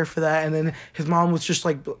don't care for that, and then his mom was just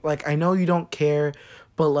like I know you don't care,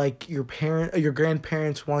 but like your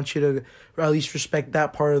grandparents want you to or at least respect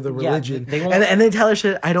that part of the religion. they won't- and then Tyler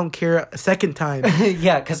said, "I don't care" a second time.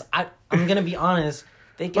 Yeah, because I'm gonna be honest.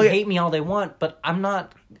 They can hate me all they want, but I'm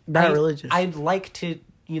not religious. I'd like to,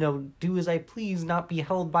 do as I please, not be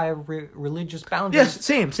held by religious boundaries. Yes,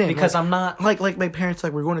 same. Because like, I'm not like my parents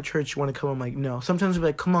we're going to church. You want to come? I'm like, no. Sometimes they'll be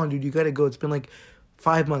like, come on, dude, you gotta go. It's been like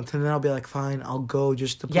 5 months, and then I'll be like, fine, I'll go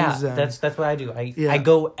just to please them. that's what I do. I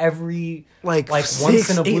go every like once 6,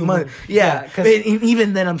 in a 8 blue months. moon. Yeah, because and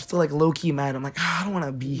even then I'm still like low key mad. I'm like, I don't want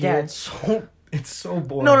to be here. it's so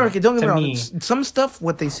boring. No, okay, don't get me to wrong. me. Some stuff,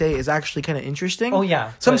 what they say, is actually kind of interesting. Oh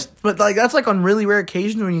yeah, But like that's like on really rare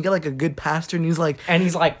occasions when you get like a good pastor and he's like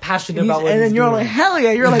passionate about what and he's then you're doing. like, hell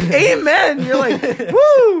yeah, you're like, amen. You're like,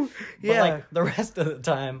 woo. But like the rest of the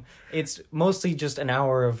time, it's mostly just an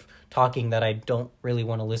hour of talking that I don't really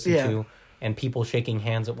want to listen to, and people shaking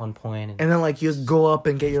hands at one point. And then like you go up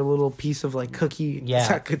and get your little piece of like cookie.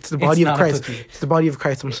 Yeah, it's the body of Christ. It's the body of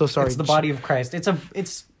Christ. I'm so sorry. It's the body of Christ.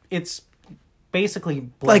 It's basically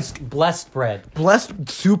blessed bread. Blessed,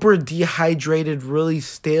 super dehydrated, really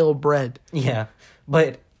stale bread. Yeah,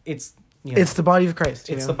 but it's it's the body of Christ.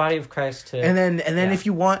 It's the body of Christ. And then if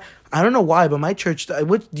you want, I don't know why, but my church.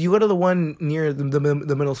 Do you go to the one near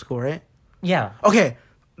the middle school, right? Yeah. Okay.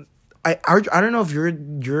 I don't know if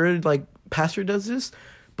your like pastor does this,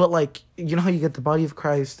 but like you know how you get the body of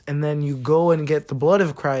Christ and then you go and get the blood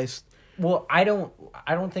of Christ. Well, I don't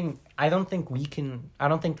think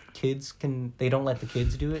kids can. They don't let the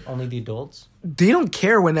kids do it. Only the adults. They don't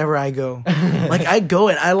care whenever I go. Like I go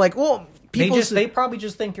and I like they probably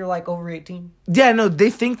just think you're like over 18. Yeah, no, they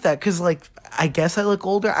think that because like I guess I look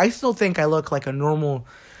older. I still think I look like a normal.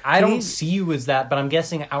 I don't see you as that, but I'm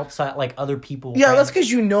guessing outside, like other people. Yeah, that's because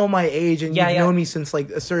you know my age and you've known me since like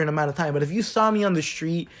a certain amount of time. But if you saw me on the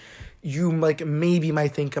street, you like maybe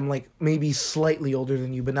might think I'm like maybe slightly older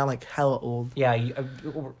than you, but not like hella old. Yeah,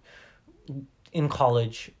 in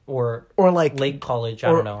college or like late college. I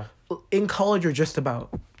don't know. In college or just about.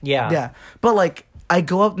 Yeah. But like I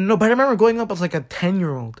go up. No, but I remember going up as like a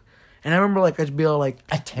 10-year-old. And I remember, like, I'd be all, like...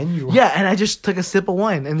 A 10-year-old? Yeah, and I just took a sip of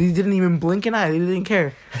wine, and he didn't even blink an eye. He didn't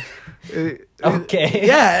care. Okay.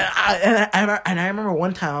 Yeah, and I remember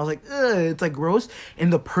one time, I was like, ugh, it's, like, gross.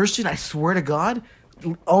 And the person, I swear to God,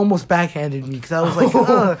 almost backhanded me, because I was like,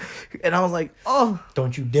 ugh. And I was like, oh.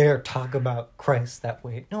 Don't you dare talk about Christ that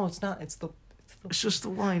way. No, it's not. It's just the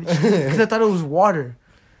wine. Because I thought it was water.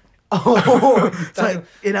 Oh, like,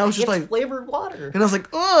 and I was just like flavored water, and I was like,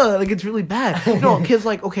 ugh, like it's really bad. No, kids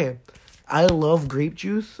like, okay, I love grape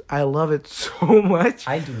juice. I love it so much.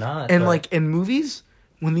 I do not. And like in movies,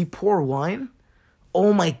 when they pour wine,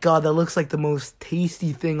 oh my god, that looks like the most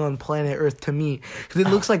tasty thing on planet Earth to me. Because it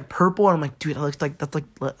looks like purple, and I'm like, dude, that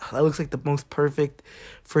looks like the most perfect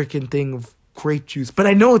freaking thing of grape juice. But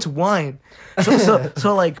I know it's wine,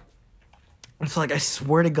 so like. So, like, I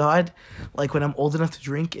swear to God, like, when I'm old enough to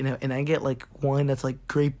drink and I get, like, wine that's, like,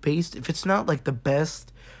 grape-based, if it's not, like, the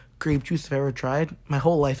best grape juice I've ever tried, my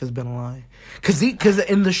whole life has been a lie. Because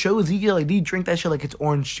in the shows, they drink that shit like it's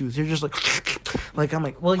orange juice. They're just, like, I'm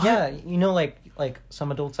like, well, what? yeah, like,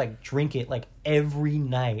 some adults, like, drink it, like, every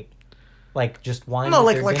night. Like, just wine. No,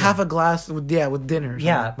 like half a glass with dinner.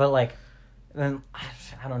 Yeah, but, like, then,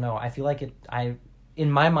 I don't know. I feel like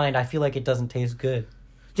in my mind, I feel like it doesn't taste good.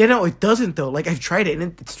 Yeah, no, it doesn't though. Like I've tried it,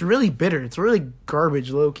 and it's really bitter. It's really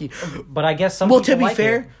garbage, low key. But I guess some. Well, to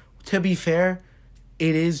be fair,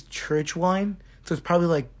 it is church wine, so it's probably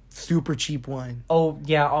like super cheap wine. Oh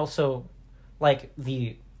yeah, also, like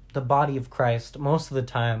the body of Christ. Most of the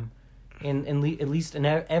time, at least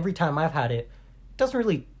every time I've had it, doesn't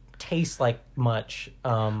really taste like much.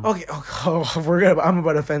 Okay, I'm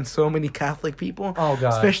about to offend so many Catholic people. Oh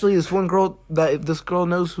god, especially this one girl. If this girl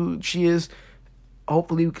knows who she is.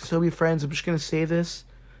 Hopefully we can still be friends. I'm just gonna say this,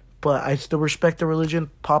 but I still respect the religion.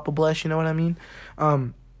 Papa bless, you know what I mean?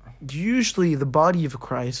 Usually the body of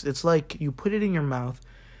Christ, it's like you put it in your mouth,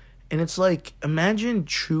 and it's like imagine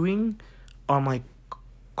chewing on like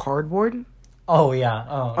cardboard. Oh yeah.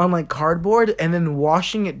 Oh. On like cardboard, and then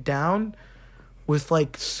washing it down with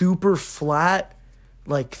like super flat,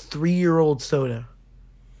 like 3-year-old soda.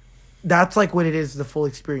 That's like what it is. The full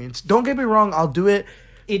experience. Don't get me wrong. I'll do it.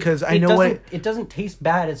 Because I know what it doesn't taste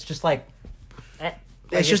bad. It's just like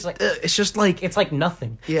it's just like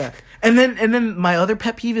nothing. Yeah, and then my other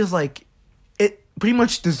pet peeve is like it pretty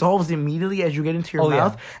much dissolves immediately as you get into your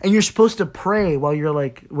mouth, and you're supposed to pray while you're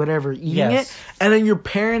like whatever eating it, and then your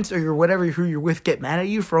parents or your whatever who you're with get mad at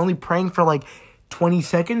you for only praying for like 20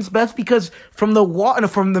 seconds. But that's because from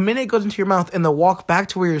the minute it goes into your mouth and the walk back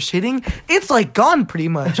to where you're sitting, it's like gone pretty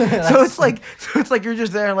much. so it's like you're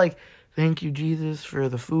just there like. Thank you, Jesus, for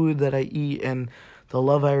the food that I eat and the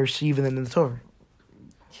love I receive, and then it's over.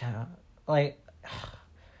 Yeah, like,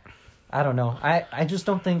 I don't know. I just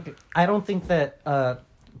don't think, I don't think that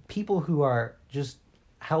people who are just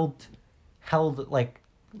held like,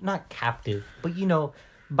 not captive, but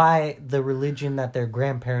by the religion that their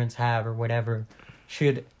grandparents have or whatever,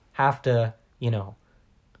 should have to,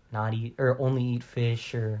 not eat or only eat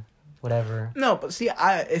fish or whatever. No, but see,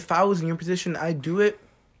 if I was in your position, I'd do it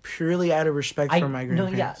purely out of respect for my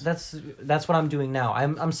grandparents. No, yeah, that's what I'm doing now.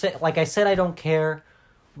 I'm like I said, I don't care,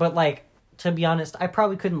 but like, to be honest, I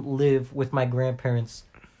probably couldn't live with my grandparents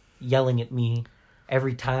yelling at me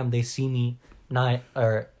every time they see me not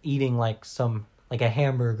or eating like a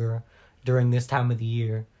hamburger during this time of the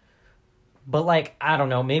year. But like, I don't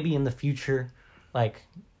know, maybe in the future, like,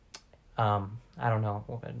 I don't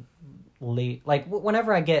know, late, like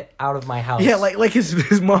whenever I get out of my house. Yeah, like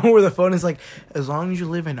his mom over the phone is like, as long as you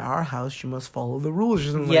live in our house, you must follow the rules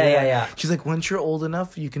or something Yeah. She's like, once you're old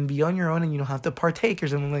enough, you can be on your own and you don't have to partake or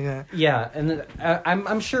something like that. Yeah, and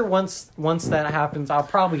I'm sure once that happens, I'll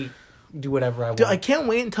probably do whatever I want. Dude, I can't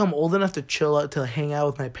wait until I'm old enough to chill out, to hang out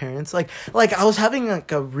with my parents. Like I was having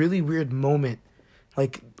like a really weird moment,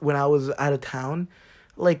 like when I was out of town.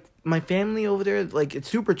 Like my family over there, like it's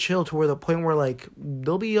super chill to where the point where like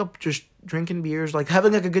they'll be up just drinking beers, like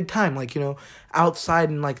having like a good time, like outside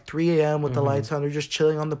in like 3 a.m. with the lights on, they're just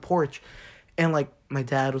chilling on the porch, and like my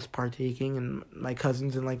dad was partaking and my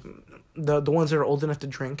cousins and like the ones that are old enough to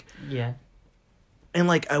drink. Yeah. And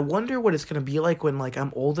like I wonder what it's gonna be like when like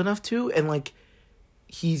I'm old enough to, and like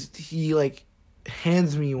he like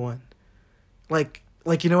hands me one, like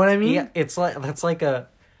you know what I mean? Yeah, it's like a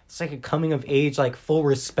coming of age, like full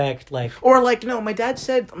respect, like. Or like, no, my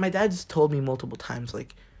dad's told me multiple times,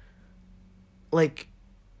 like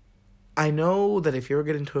I know that if you're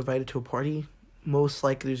getting invited to a party, most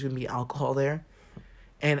likely there's gonna be alcohol there,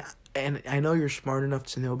 and I know you're smart enough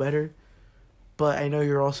to know better, but I know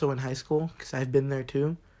you're also in high school because I've been there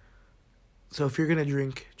too. So if you're gonna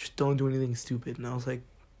drink, just don't do anything stupid. And I was like,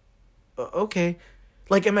 okay,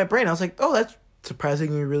 like in my brain I was like, oh, that's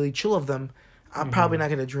surprisingly really chill of them. I'm probably not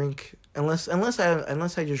gonna drink unless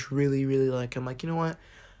I just really really like. I'm like, you know what,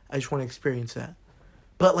 I just want to experience that.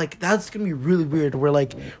 But like that's gonna be really weird. Where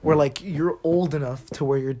you're old enough to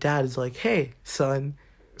where your dad is like, hey son,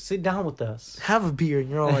 sit down with us, have a beer, and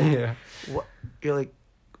you're all like, yeah. What? You're like,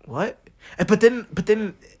 what? But then,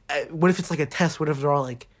 what if it's like a test? What if they're all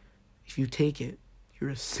like, if you take it,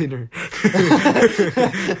 you're a sinner?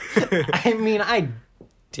 I mean, I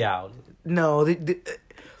doubt it. No, I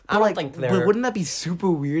don't think they're. But wouldn't that be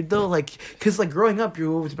super weird though? Like, cause like growing up,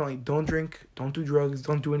 you've always been like, don't drink, don't do drugs,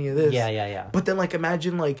 don't do any of this. Yeah. But then like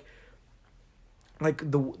imagine like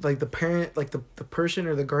the parent, like the person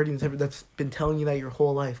or the guardian that's been telling you that your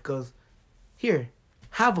whole life goes, here,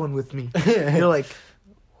 have one with me. You're like,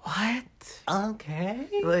 what? Okay.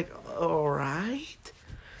 You're like, all right.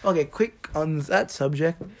 Okay, quick on that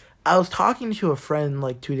subject. I was talking to a friend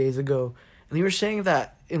like 2 days ago, and they were saying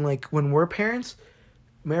that in like when we're parents,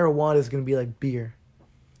 marijuana is gonna be like beer.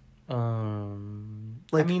 Like,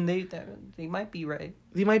 I mean, they might be right.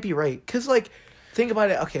 They might be right, cause like, think about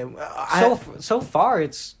it. Okay, so far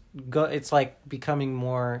it's like becoming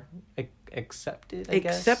more accepted. I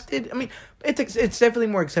guess. I mean, it's definitely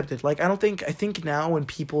more accepted. Like I think now when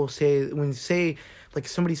people say like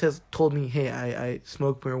somebody told me, hey, I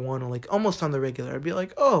smoke marijuana, like almost on the regular, I'd be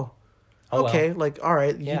like, oh okay, well. Like all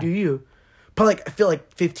right, you do you. But like I feel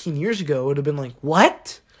like 15 years ago it would have been like,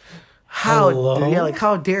 what?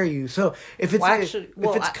 How dare you? So if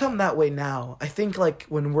it's come that way now, I think like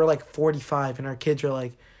when we're like 45 and our kids are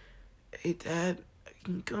like, hey dad,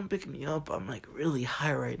 can you come pick me up? I'm like really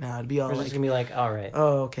high right now. I'd be all like, just gonna be like, all right.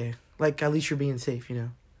 Oh, okay. Like at least you're being safe,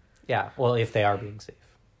 Yeah. Well, if they are being safe,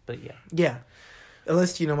 but yeah. Yeah.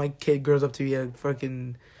 Unless my kid grows up to be a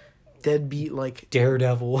fucking deadbeat, like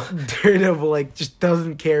Daredevil, like just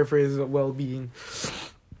doesn't care for his well-being.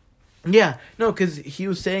 Yeah, no, because he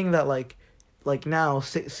was saying that like now,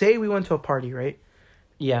 say we went to a party, right?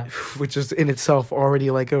 Yeah, which is in itself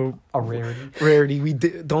already like a rarity.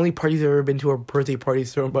 The only parties I've ever been to are birthday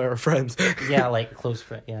parties thrown by our friends. Yeah, like close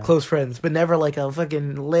friends, but never like a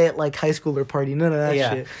fucking lit like high schooler party. None of that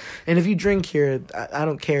shit. And if you drink here, I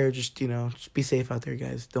don't care. Just just be safe out there,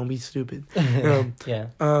 guys. Don't be stupid. Yeah.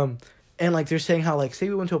 And like they're saying how like say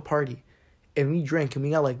we went to a party, and we drank and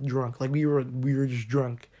we got like drunk, like we were just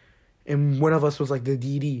drunk, and one of us was like the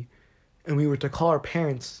DD. And we were to call our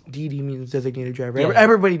parents. DD means designated driver. Yeah.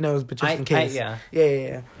 Everybody knows, but just in case. Yeah.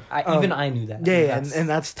 I knew that. Yeah, and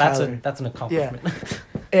that's Tyler. That's an accomplishment.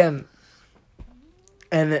 Yeah.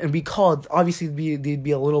 and be called. Obviously, they'd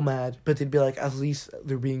be a little mad, but they'd be like, at least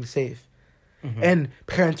they're being safe. Mm-hmm. And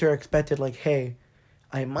parents are expected, like, hey,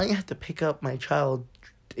 I might have to pick up my child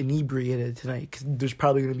inebriated tonight because there's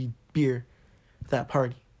probably going to be beer at that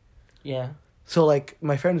party. Yeah. So, like,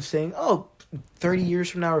 my friend was saying, 30 years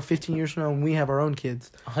from now or 15 years from now when we have our own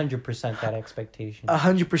kids. 100% that expectation.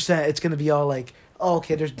 100% it's going to be all like, oh,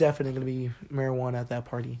 okay, there's definitely going to be marijuana at that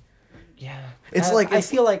party. Yeah. I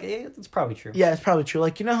feel like it's probably true. Yeah, it's probably true.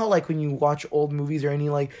 Like, you know how, like, when you watch old movies or any,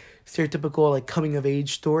 like, stereotypical, like,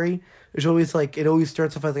 coming-of-age story, there's always, like, it always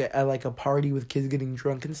starts off as, like, at, like, a party with kids getting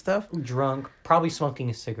drunk and stuff. Drunk, probably smoking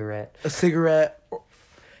a cigarette.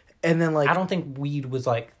 And then, like... I don't think weed was,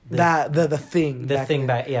 like... the thing. The thing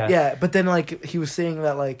back, yeah. Yeah, but then, like, he was saying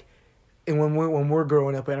that, like, and when we're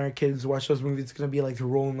growing up and our kids watch those movies, it's going to be, like,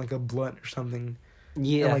 rolling, like, a blunt or something.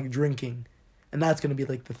 Yeah. And, like, drinking. And that's going to be,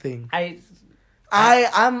 like, the thing.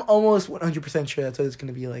 I'm almost 100% sure that's what it's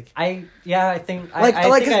going to be like. I think I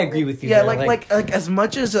agree with you. Yeah, there. like as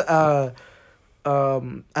much as I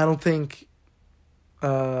don't think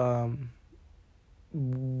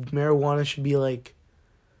marijuana should be like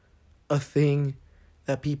a thing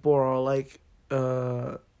that people are all like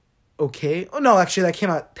okay. Oh no, actually that came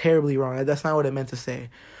out terribly wrong. That's not what I meant to say.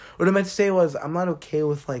 What I meant to say was I'm not okay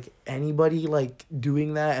with like anybody like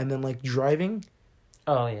doing that and then like driving.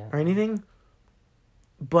 Oh yeah. Or anything.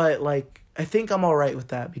 But, like, I think I'm all right with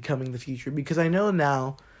that becoming the future. Because I know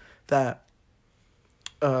now that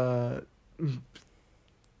I'll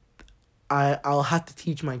have to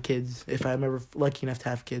teach my kids if I'm ever lucky enough to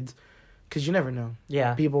have kids. Because you never know.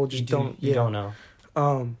 Yeah. People just don't... You don't know.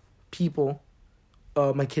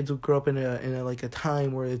 My kids will grow up in a like, a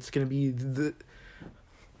time where it's going to be...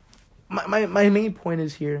 My main point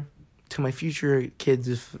is here... to my future kids,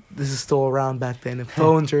 if this is still around back then, if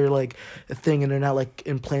phones are like a thing and they're not like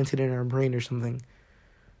implanted in our brain or something,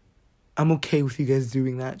 I'm okay with you guys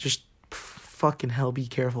doing that. Just fucking hell, be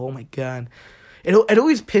careful. Oh my god, it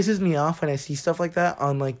always pisses me off when I see stuff like that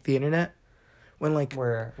on like the internet. When like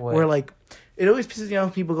where like it always pisses me off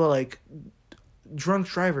when people go like, drunk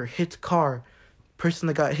driver hits car, person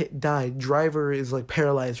that got hit died, driver is like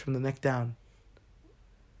paralyzed from the neck down.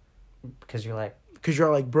 Because you're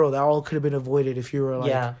like, bro, that all could have been avoided if you were like,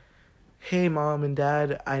 yeah. Hey, mom and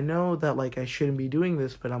dad, I know that, like, I shouldn't be doing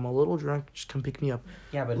this, but I'm a little drunk. Just come pick me up.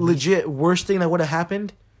 Yeah, but... Legit, worst thing that would have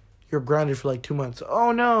happened, you're grounded for, like, 2 months.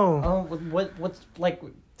 Oh, no. Oh, what's, like,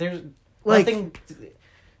 there's like, nothing...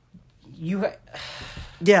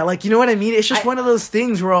 Yeah, like, you know what I mean? It's just one of those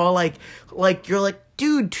things where all, like, you're like,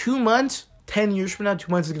 dude, 2 months? 10 years from now,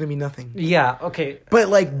 2 months is going to be nothing. Yeah, okay. But,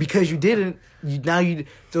 like, because you didn't,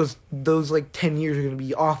 those like, 10 years are going to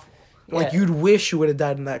be awful. Like, you'd wish you would have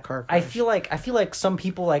died in that car crash. I feel like some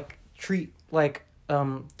people, like, treat, like,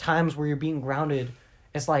 times where you're being grounded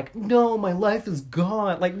as, like, no, my life is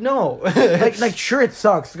gone. Like, no. like, sure, it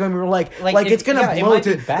sucks. It's going to be, like it's going to blow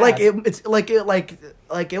to...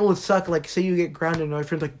 Like, it will suck. Like, say you get grounded and my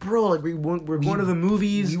friend's like, bro, like, we're going to the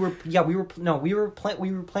movies. We were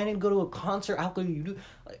planning to go to a concert. How could you do...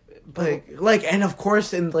 Like, and of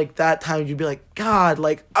course, in like that time, you'd be like, God,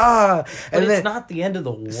 like, and but then, it's not the end of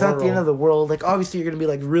the world. It's not the end of the world. Like, obviously, you're gonna be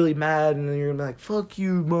like really mad, and then you're gonna be like, fuck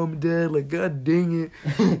you, mom and dad, like, God dang it,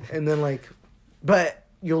 and then like, but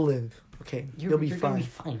you'll live, okay, you'll be fine. Gonna be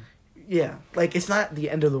fine. Yeah, like it's not the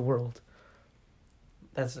end of the world.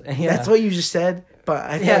 That's what you just said, but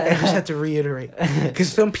I feel like I just have to reiterate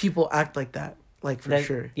because some people act like that, like for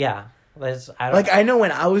sure. Yeah. I know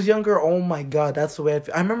when I was younger, oh my god, that's the way I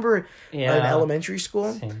feel. I remember in elementary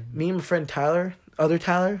school, me and my friend Tyler,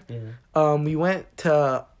 we went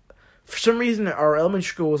to, for some reason, our elementary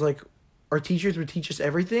school was like, our teachers would teach us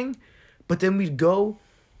everything, but then we'd go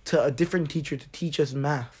to a different teacher to teach us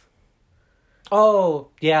math. Oh,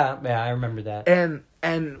 yeah, I remember that.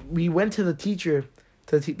 And we went to the teacher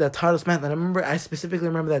that taught us math, and I specifically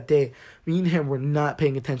remember that day, me and him were not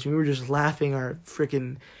paying attention. We were just laughing our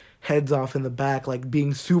freaking heads off in the back, like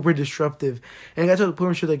being super disruptive. And I got to the point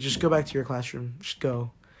where she was like, just go back to your classroom. Just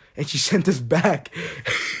go. And she sent us back.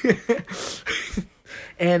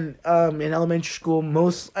 And in elementary school,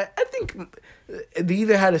 I think they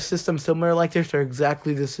either had a system similar like this or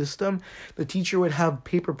exactly the system. The teacher would have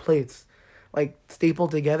paper plates like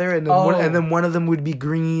stapled together, and then one of them would be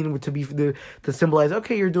green to symbolize,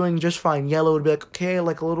 okay, you're doing just fine. Yellow would be like, okay,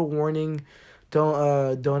 like a little warning.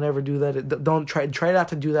 Don't ever do that. Don't try not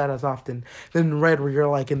to do that as often. Then red, where you're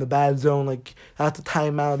like in the bad zone, like that's a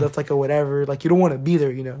timeout. That's like a whatever. Like you don't want to be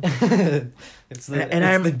there, you know. it's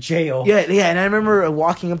the jail. Yeah. And I remember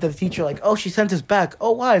walking up to the teacher like, oh, she sent us back.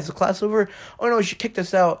 Oh, why is the class over? Oh no, she kicked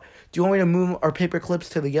us out. Do you want me to move our paper clips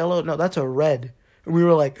to the yellow? No, that's a red. And we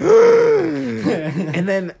were like, and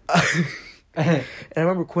then, and I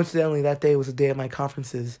remember coincidentally that day was the day of my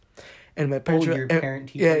conferences. And my parents your parent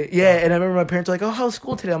teacher? Yeah. And I remember my parents were like, "Oh, how's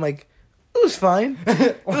school today?" I'm like, "It was fine.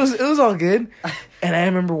 it was all good." And I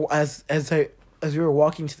remember as we were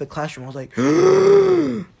walking to the classroom, I was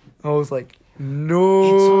like,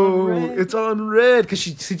 "No, it's on red," because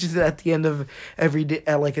she teaches it at the end of every day,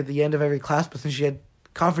 at the end of every class. But since she had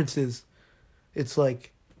conferences, it's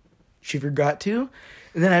like she forgot to.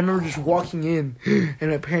 And then I remember just walking in,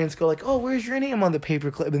 and my parents go like, "Oh, where's your name on the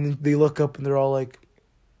paperclip?" And then they look up, and they're all like,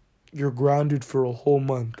 "You're grounded for a whole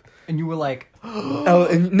month." And you were like, "Oh,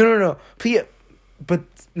 and no. But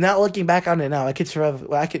now looking back on it now, I could survive.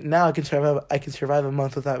 Well, I can survive a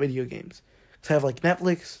month without video games. Cause I have like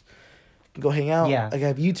Netflix, go hang out. Yeah. Like I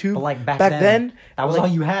have YouTube. but like back then that was like,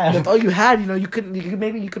 all you had. That's all you had. You know,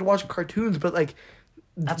 maybe you could watch cartoons, but like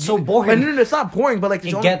That's so boring. No, it's not boring, but like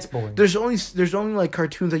gets boring. There's only like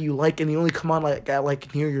cartoons that you like, and they only come on like at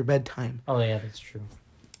like near your bedtime. Oh yeah, that's true.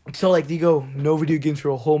 So like you go no video games for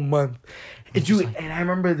a whole month. And I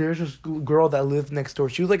remember there's this girl that lived next door.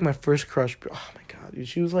 She was like my first crush. Oh my god, dude.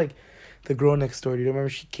 She was like the girl next door. Dude, I remember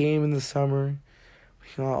she came in the summer,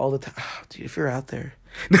 you know, all the time. Oh, dude, if you're out there.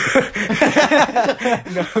 No,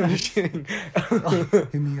 I'm just kidding.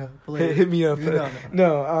 Hit me up. Hit me up.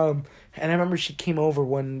 No. And I remember she came over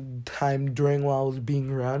one time while I was being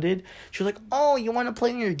grounded. She was like, "Oh, you want to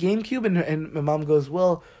play on your GameCube?" And my mom goes,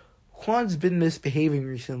 "Well, Juan's been misbehaving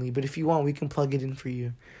recently, but if you want, we can plug it in for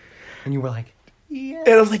you." And you were like, "Yeah."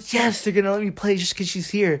 And I was like, "Yes, they're gonna let me play just because she's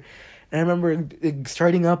here." And I remember it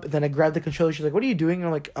starting up, and then I grabbed the controller. She's like, "What are you doing?" And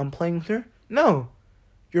I'm like, "I'm playing with her." "No,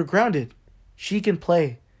 you're grounded. She can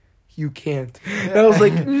play. You can't." And I was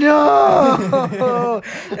like, "No!"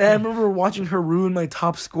 And I remember watching her ruin my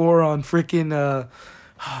top score on freaking,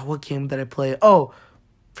 what game did I play? Oh,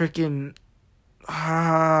 freaking,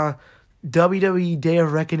 WWE Day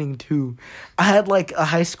of Reckoning 2. I had like a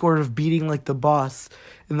high score of beating like the boss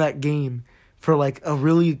in that game for like a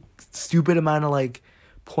really stupid amount of like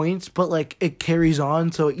points, but like it carries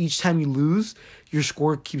on, so each time you lose your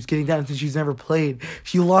score keeps getting down. Since she's never played,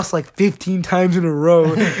 she lost like 15 times in a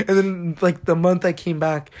row. And then like the month I came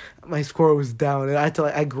back, my score was down, and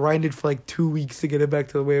I grinded for like 2 weeks to get it back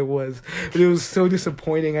to the way it was. But it was so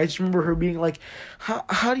disappointing. I just remember her being like,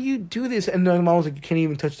 how do you do this? And my mom was like, "You can't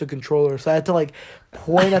even touch the controller." So I had to like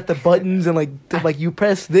point at the buttons and like you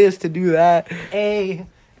press this to do that. A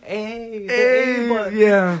button.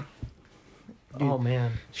 Yeah. Dude, oh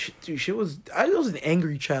man, I was an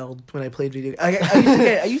angry child when I played video.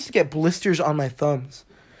 I used to get blisters on my thumbs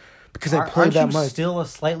because I played that much. Aren't you still a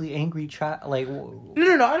slightly angry child? Like,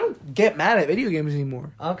 no, I don't get mad at video games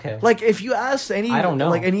anymore. Okay. Like if you ask I don't know.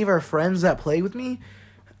 like any of our friends that play with me,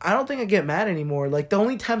 I don't think I get mad anymore. Like the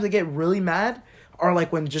only times I get really mad are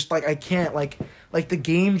like when just like I can't like the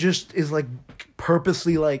game just is like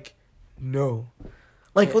purposely like no.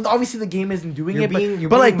 Like, well, obviously the game isn't doing it,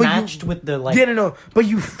 but matched with the like. Yeah, no, but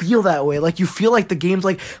you feel that way. Like you feel like the game's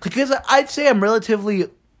like because I'd say I'm relatively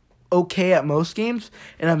okay at most games,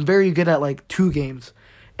 and I'm very good at like 2 games.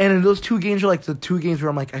 And in those 2 games are like the 2 games where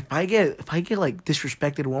I'm like, if I get like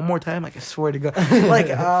disrespected one more time, like I swear to God, like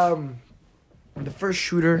the first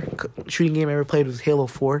shooting game I ever played was Halo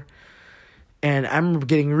 4. And I remember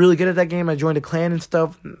getting really good at that game. I joined a clan and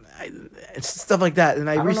stuff, stuff like that. And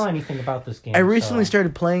I don't know anything about this game. I recently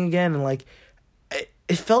started playing again, and like,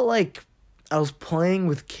 it felt like I was playing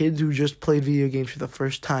with kids who just played video games for the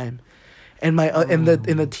first time. And my and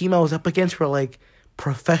the team I was up against were like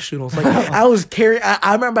professionals. Like I was carrying.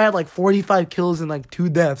 I remember I had like 45 kills and like 2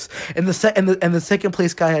 deaths, and the second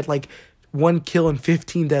place guy had like 1 kill and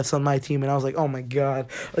 15 deaths on my team, and I was like, "Oh my god,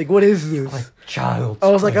 like what is this?" Like child. I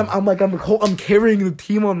was like, I'm carrying the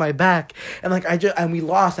team on my back, and like and we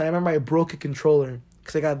lost. And I remember I broke a controller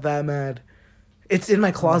because I got that mad. It's in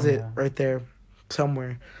my closet right there,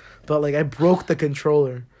 somewhere, but like I broke the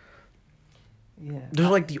controller. Yeah. Those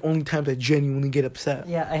are like the only times I genuinely get upset.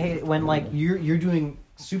 Yeah, I hate it when like you're doing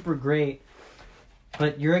super great,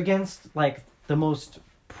 but you're against like the most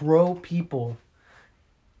pro people,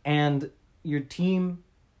 and your team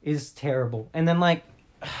is terrible, and then like,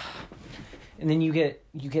 and then you get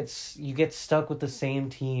stuck with the same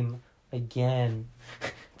team again,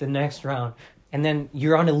 the next round, and then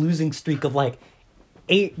you're on a losing streak of like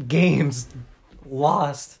 8 games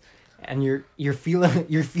lost, and you're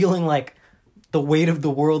feeling like the weight of the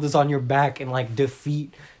world is on your back, and like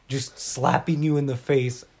defeat just slapping you in the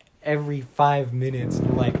face every 5 minutes, and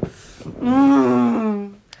you're like,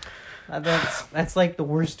 That's like the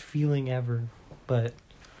worst feeling ever, but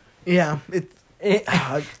yeah,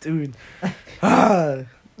 dude,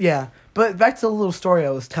 yeah. But back to the little story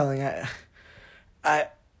I was telling. I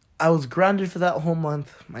was grounded for that whole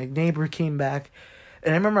month. My neighbor came back.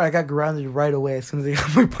 And I remember I got grounded right away as soon as I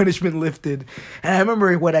got my punishment lifted. And I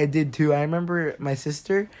remember what I did, too. I remember my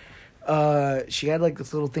sister, she had, like,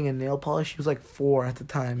 this little thing of nail polish. She was, like, 4 at the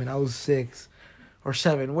time, and I was 6 or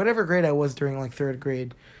 7. Whatever grade I was during, like, 3rd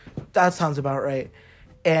grade. That sounds about right.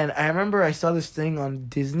 And I remember I saw this thing on the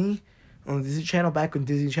Disney Channel, back when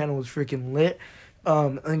Disney Channel was freaking lit.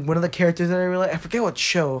 I think one of the characters that I really liked, I forget what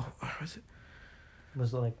show. Was it?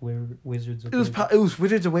 Was it like Wizards of It was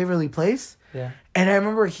Wizards of Waverly Place. Yeah. And I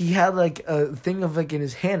remember he had like a thing of like in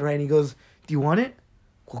his hand, right? And he goes, "Do you want it?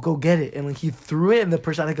 Well, go get it." And like he threw it, and the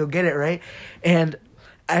person had to go get it, right? And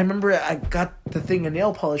I remember I got the thing of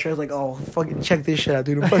nail polish. I was like, "Oh, fucking check this shit out,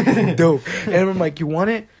 dude! I'm fucking dope." And I'm like, "You want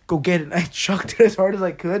it? Go get it." And I chucked it as hard as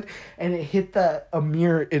I could, and it hit a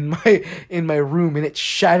mirror in my room, and it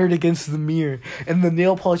shattered against the mirror. And the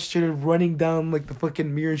nail polish started running down like the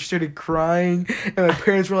fucking mirror. She started crying, and my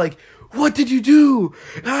parents were like, "What did you do?"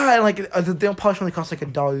 And like the nail polish only cost like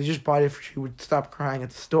 $1. They just bought it for she would stop crying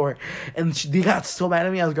at the store, and they got so mad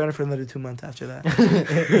at me. I was grounded for another 2 months after that.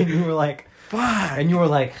 And you were like, "Fuck!" And you were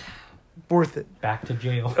like, worth it. back to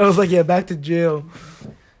jail. I was like, "Yeah, back to jail."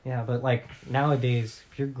 Yeah, but like nowadays,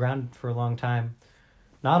 if you're grounded for a long time,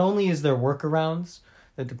 not only is there workarounds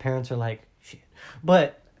that the parents are like, shit,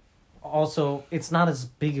 but also it's not as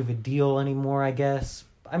big of a deal anymore, I guess.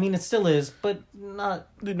 I mean, it still is, but not.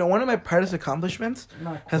 Dude, no, one of my proudest accomplishments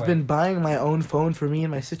Not has quite. been buying my own phone for me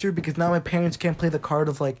and my sister, because now my parents can't play the card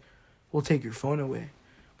of like, "We'll take your phone away.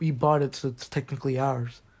 We bought it, so it's technically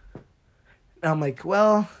ours." And I'm like,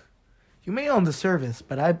 "Well, you may own the service,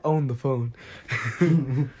 but I own the phone."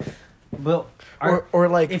 Well, Or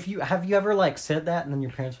like, if you have you ever like said that and then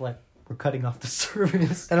your parents were like, "We're cutting off the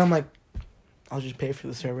service." and I'm like, "I'll just pay for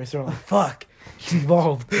the service." They're like, "Fuck, he's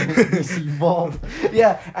involved." He's evolved.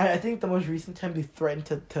 Yeah, I think the most recent time they threatened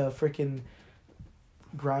to freaking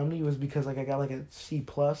ground me was because like I got like a C+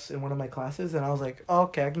 in one of my classes, and I was like, "Oh,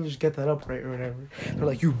 okay, I can just get that up right or whatever." They're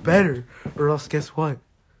like, "You better, or else guess what?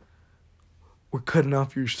 We're cutting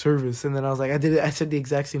off your service." And then I was like, I said the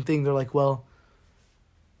exact same thing. They're like, "Well,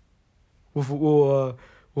 we'll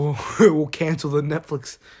cancel the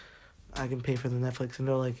Netflix. I can pay for the Netflix." And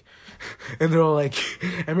they're all like,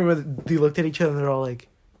 I remember they looked at each other and they're all like,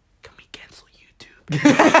 "Can we cancel YouTube?"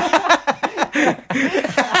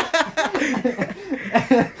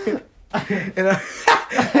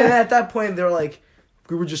 and at that point they were like,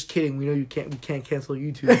 "We were just kidding. We know we can't cancel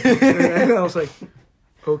YouTube." And I was like,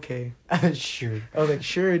 "Okay." Sure. I was like,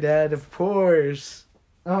 "Sure, Dad, of course."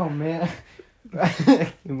 Oh man.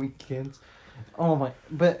 And we can't. Oh my!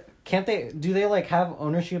 But can't they? Do they like have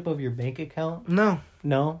ownership of your bank account? No.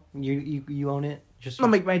 No, you own it. Just No,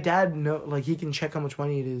 like my dad like he can check how much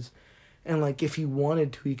money it is, and like if he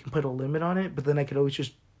wanted to, he can put a limit on it. But then I could always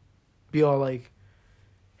just be all like,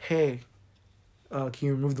 "Hey, can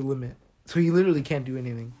you remove the limit?" So he literally can't do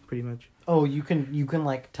anything, pretty much. Oh, you can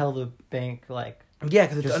like tell the bank like. Yeah,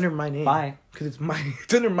 because it's Just under my name. buy. Because it's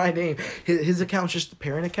under my name. His account's just the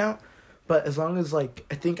parent account, but as long as like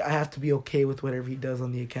I think I have to be okay with whatever he does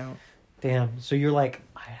on the account. Damn. So you're like,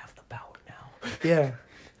 I have the power now. Yeah.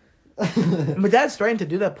 My dad's starting to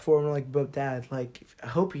do that before. I'm like, "But Dad, like, I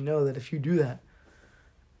hope you know that if you do that,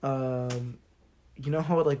 you know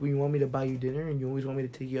how like when you want me to buy you dinner and you always want me to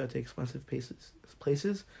take you out to expensive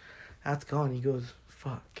places, that's gone." He goes,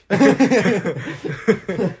 "Fuck."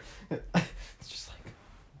 It's just like,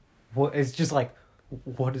 what? It's just like,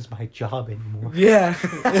 what is my job anymore? Yeah.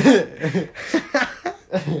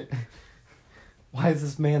 Why is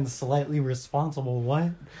this man slightly responsible?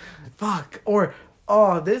 What? Fuck. Or,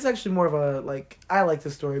 oh, this is actually more of a, like, I like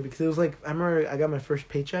this story because it was like, I remember I got my first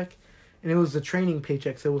paycheck and it was a training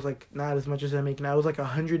paycheck. So it was like not as much as I make now. It was like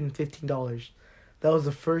 $115. That was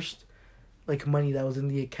the first, like, money that was in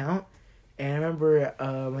the account. And I remember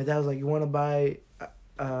my dad was like, "You want to buy,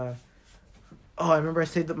 I remember I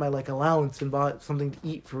saved up my, like, allowance and bought something to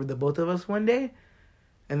eat for the both of us one day.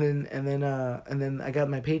 And then I got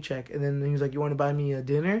my paycheck. And then he was like, "You want to buy me a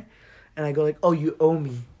dinner?" And I go like, "Oh, you owe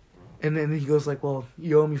me." And then he goes like, "Well,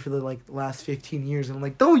 you owe me for the, like, last 15 years. And I'm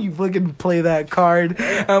like, "Don't you fucking play that card."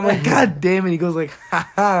 And I'm like, "God damn it." He goes like,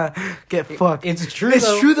 "Ha, get fucked." It's true. It's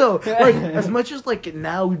though. true, though. Like, as much as, like,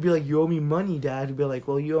 now we'd be like, "You owe me money, Dad." He'd be like,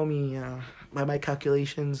 "Well, you owe me, by my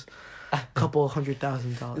calculations, a couple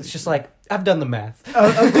 $100,000. It's just like, I've done the math.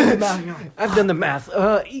 I'm doing the math, you know, like, I've done the math.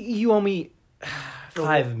 You owe me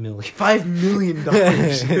 $5 million. $5 million.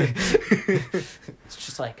 It's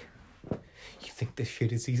just like, you think this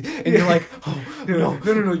shit is easy, and you're like, oh No.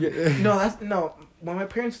 Yeah. No, that's no. What my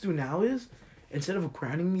parents do now is, instead of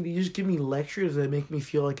grounding me, they just give me lectures that make me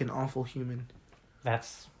feel like an awful human.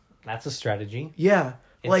 That's a strategy. Yeah.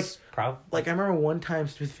 It's like I remember one time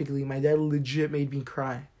specifically, my dad legit made me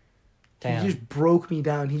cry. Damn. He just broke me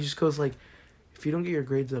down. He just goes like, if you don't get your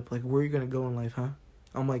grades up, like, where are you going to go in life, huh?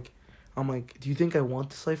 I'm like, do you think I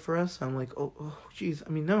want this life for us? I'm like, oh, jeez. I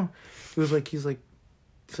mean, no. He's like,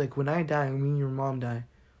 when I die, me and your mom die,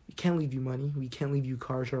 we can't leave you money. We can't leave you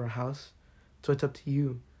cars or a house. So it's up to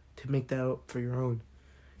you to make that up for your own.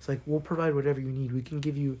 It's like, we'll provide whatever you need. We can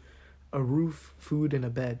give you a roof, food, and a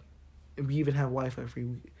bed. And we even have Wi-Fi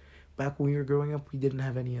free. Back when we were growing up, we didn't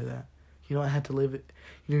have any of that. You know, I had to live it.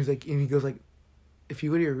 You know, he's like, and he goes like, if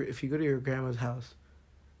you go to your grandma's house,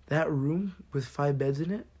 that room with 5 beds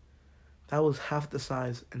in it, that was half the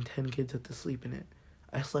size and 10 kids had to sleep in it.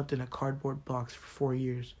 I slept in a cardboard box for 4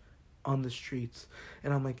 years on the streets.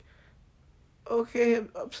 And I'm like, okay,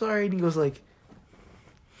 I'm sorry. And he goes like,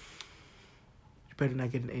 you better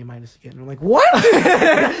not get an A- again. And I'm like, what?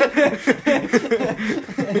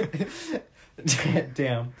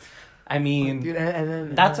 Damn. I mean, Dude, and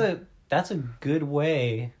then, that's a good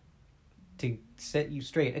way to set you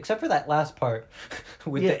straight. Except for that last part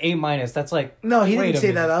with the A-. That's like, no, he wait didn't a say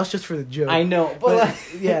minute. that. That was just for the joke. I know, but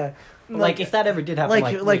yeah. like if that ever did happen, like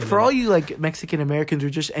wait a for minute. all you like Mexican Americans or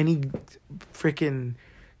just any freaking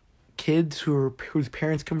kids whose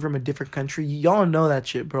parents come from a different country, y'all know that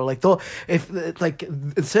shit, bro. Like they'll like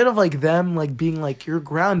instead of like them like being like you're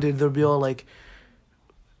grounded, they'll be all like,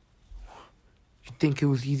 you think it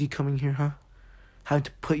was easy coming here, huh? Having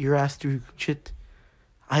to put your ass through shit.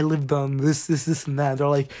 I lived on this, and that. They're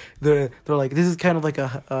like this is kind of like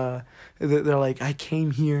they're like, I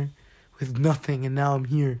came here with nothing and now I'm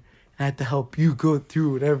here and I had to help you go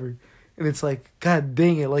through whatever. And it's like, God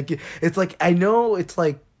dang it, like it's like I know it's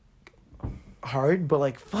like hard, but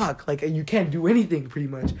like fuck, like you can't do anything pretty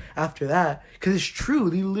much after that because it's true.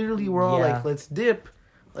 They literally were all like, let's dip.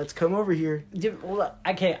 Let's come over here.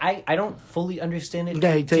 Okay, I don't fully understand it.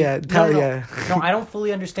 Yeah. No, I don't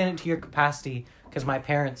fully understand it to your capacity because my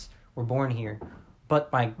parents were born here. But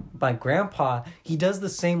my grandpa, he does the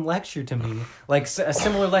same lecture to me, like a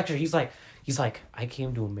similar lecture. He's like, I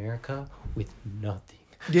came to America with nothing.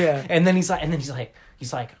 Yeah. And then he's like,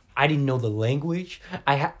 I didn't know the language.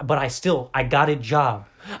 But I got a job.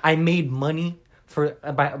 I made money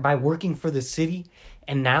by working for the city,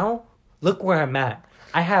 and now look where I'm at.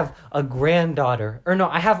 I have a granddaughter,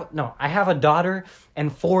 I have a daughter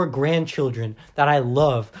and 4 grandchildren that I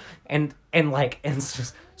love, and it's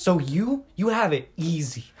just, so you have it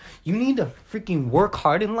easy. You need to freaking work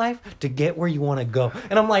hard in life to get where you want to go.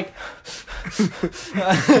 And I'm like,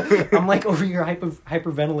 I'm like over here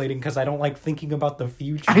hyperventilating because I don't like thinking about the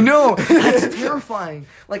future. I know, that's terrifying.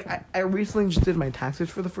 Like I recently just did my taxes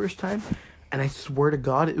for the first time. And I swear to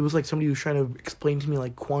God, it was like somebody was trying to explain to me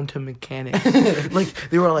like quantum mechanics. Like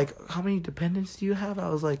they were like, "How many dependents do you have?" I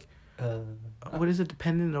was like, "What is a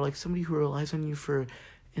dependent?" They're like somebody who relies on you for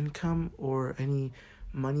income or any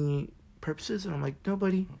money purposes. And I'm like,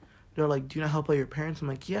 nobody. They're like, "Do you not help out your parents?" I'm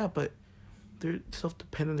like, "Yeah, but they're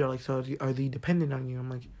self-dependent." They're like, "So are they dependent on you?" I'm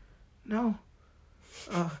like, "No."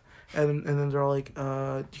 And then they're all like,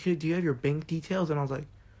 "Do you have your bank details?" And I was like,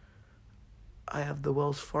 I have the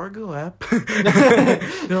Wells Fargo app.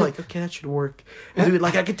 They're like, okay, that should work. And dude,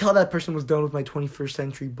 like I could tell that person was done with my 21st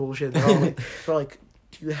century bullshit. They're like,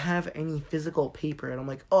 do you have any physical paper? And I'm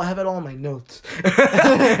like, oh, I have it all in my notes.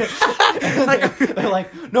 They're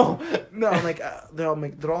like, no. I'm like,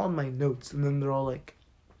 they're all in my notes. And then they're all like,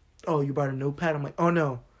 oh, you brought a notepad? I'm like, oh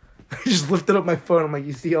no. I just lifted up my phone. I'm like,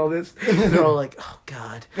 you see all this? And they're all like, oh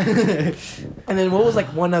God. And then what was like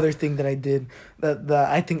one other thing that I did that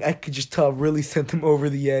I think I could just tell really sent them over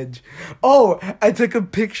the edge? Oh, I took a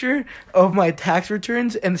picture of my tax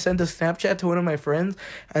returns and sent a Snapchat to one of my friends.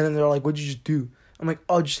 And then they're like, what'd you just do? I'm like,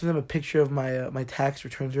 oh, just send them a picture of my tax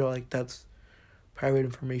returns. They're like, that's private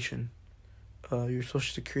information. Your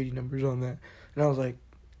social security number's on that. And I was like,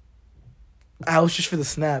 I was just for the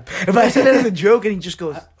snap. If I said it as a joke and he just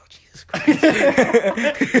goes, Jesus Christ.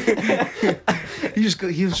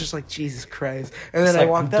 He was just like, Jesus Christ. And then I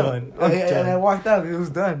walked out. I'm done. And I walked out. It was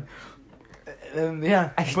done. And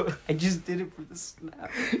yeah. I just did it for the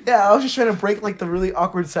snap. Yeah, I was just trying to break like the really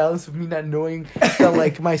awkward silence of me not knowing that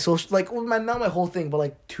like my social, like well, not my whole thing, but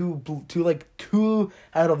like two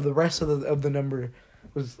out of the rest of the number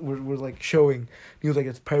was like showing. He was like,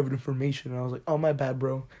 it's private information. And I was like, oh, my bad,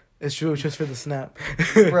 bro. It's true, just for the snap.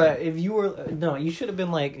 Bruh, if you were... No, you should have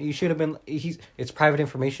been like... It's private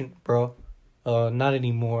information, bro. Not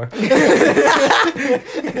anymore. No,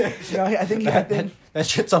 I think... That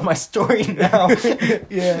shit's on my story now.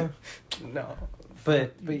 Yeah. No.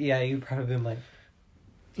 But yeah, you've probably been like,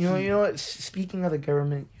 You know what? Speaking of the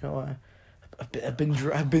government, I've been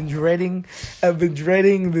dreading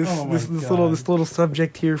this Oh my this God. little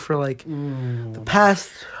subject here for like the past.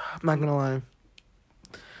 I'm not gonna lie.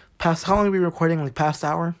 Past how long have we been recording? Like past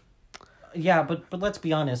hour. yeah, but let's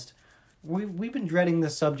be honest, we've been dreading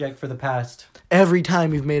this subject for the past. Every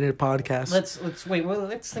time we've made a podcast. Let's wait. Well,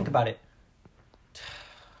 let's think about it.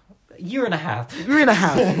 A year and a half. Year and a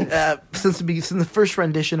half since the first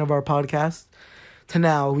rendition of our podcast to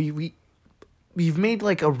now. We've made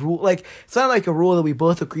like a rule. Like it's not like a rule that we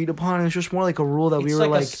both agreed upon. It's just more like a rule that we were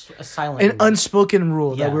like a silent an unspoken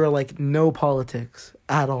rule Yeah. that we were like no politics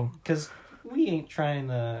at all. because we ain't trying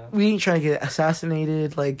to. We ain't trying to get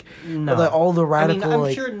assassinated. Like No, all the radical. I mean, I'm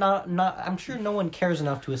like, sure not. I'm sure no one cares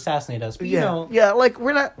enough to assassinate us. But yeah, you know, yeah. Like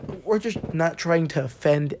we're just not trying to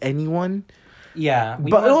offend anyone. yeah.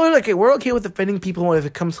 But we're okay with offending people if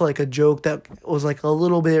it comes to like a joke that was like a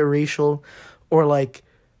little bit racial, or like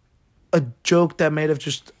a joke that might have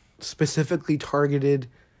just specifically targeted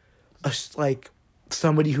like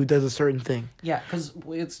somebody who does a certain thing. yeah, because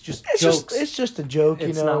it's just It's jokes. it's just a joke,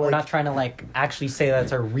 It's you know. not. Like, We're not trying to like actually say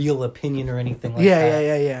that's our real opinion or anything like yeah,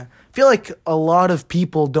 that. yeah. I feel like a lot of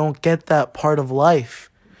people don't get that part of life.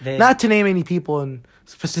 They- Not to name any people in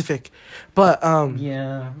specific, but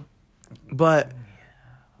Yeah. But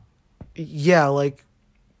yeah, like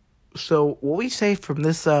so what we say from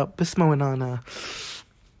this moment on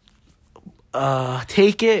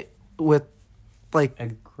take it with like A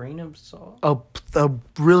grain of salt. a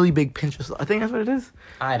really big pinch of salt. I think that's what it is.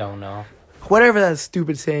 I don't know. Whatever that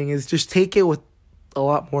stupid saying is, just take it with a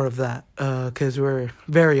lot more of that cuz we're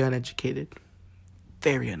very uneducated.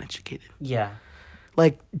 Very uneducated. Yeah.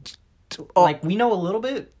 Like Like we know a little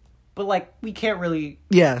bit, but like we can't really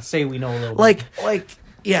yeah. say we know a little Like bit.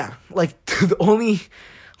 yeah, like the only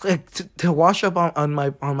like to wash up on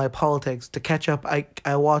my politics, to catch up,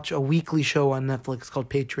 I watch a weekly show on Netflix called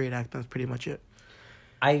Patriot Act. That's pretty much it.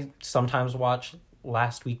 I sometimes watch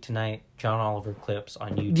Last Week Tonight John Oliver clips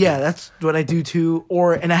on YouTube. Yeah, that's what I do too.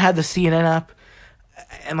 And I had the CNN app,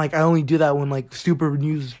 and like I only do that when like super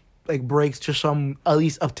news like breaks, just so I'm at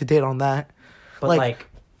least up to date on that. But like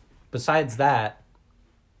besides that,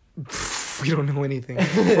 We don't know anything.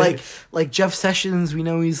 like Jeff Sessions, we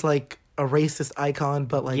know he's like a racist icon,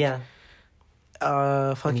 but like yeah,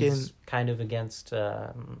 and fucking he's kind of against.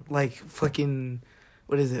 like fucking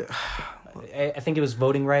what is it? I think it was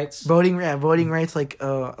voting rights voting rights like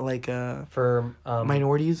for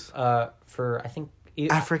minorities, for I think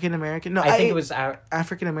African American. No, I think it was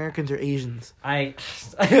African Americans or Asians. to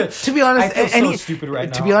be honest, I feel so stupid right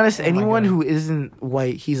now. To be honest, Oh my anyone God. who isn't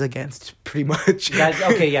white, he's against pretty much. Guys,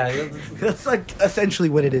 okay, yeah, That's like essentially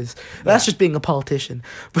what it is. That's just being a politician.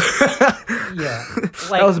 yeah.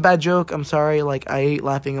 That was a bad joke. I'm sorry. Like I hate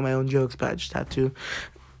laughing at my own jokes, but I just had to.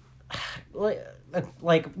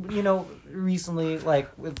 like you know, recently,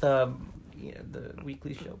 like with the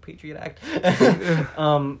weekly show Patriot Act,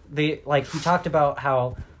 they like he talked about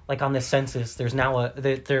how like on the census there's now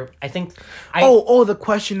there I think the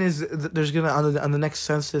question is there's gonna on the next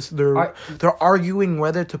census they're arguing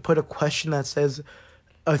whether to put a question that says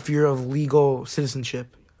if you're of legal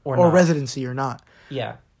citizenship or not. residency or not.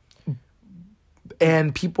 Yeah.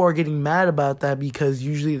 And people are getting mad about that because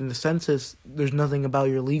usually in the census, there's nothing about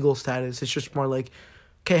your legal status. It's just more like,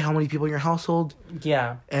 okay, how many people in your household?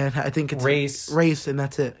 Yeah. And I think it's race, and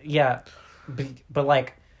that's it. Yeah. But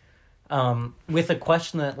like, with a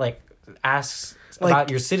question that like asks Like, about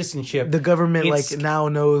your citizenship, the government it's- like now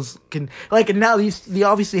knows now they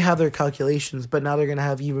obviously have their calculations, but now they're gonna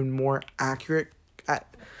have even more accurate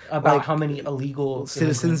about like, how many illegal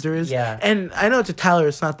citizens there is. Yeah. And I know to Tyler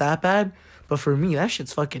it's not that bad, but for me that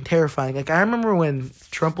shit's fucking terrifying. Like I remember when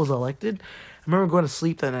Trump was elected, I remember going to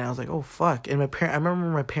sleep that night. I was like, oh fuck. And I remember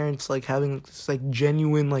my parents like having this like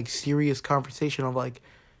genuine like serious conversation of like,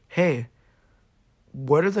 hey,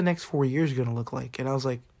 what are the next 4 years gonna look like? And I was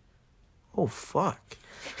like, oh fuck.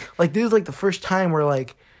 Like this is like the first time where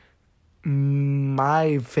like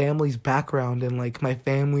my family's background and like my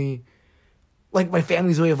family's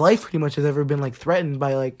way of life pretty much has ever been like threatened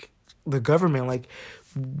by like the government.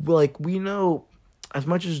 Like we know as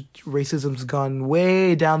much as racism's gone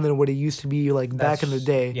way down than what it used to be like back in the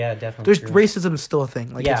day. Yeah, definitely. There's true. racism's still a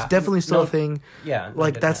thing. Like it's definitely still a thing. Yeah.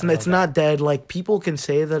 Like it's not dead. Like people can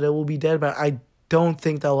say that it will be dead, but I don't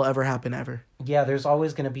think that will ever happen ever. Yeah, there's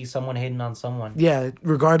always going to be someone hating on someone. Yeah,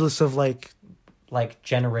 regardless of like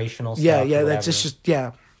generational stuff. yeah, or that's just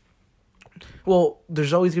yeah. Well,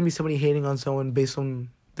 there's always gonna be somebody hating on someone based on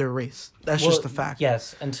their race. That's just the fact.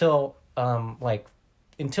 Yes, until like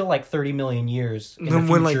until like 30 million years in Then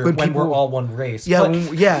the when, future like, when when we're people- all one race. Yeah,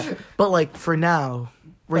 But- yeah. But like for now,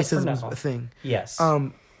 for racism is now. a thing. yes.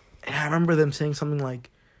 And I remember them saying something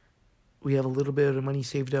like, "We have a little bit of money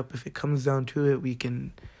saved up. If it comes down to it, we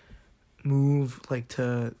can move like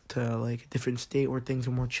to like a different state where things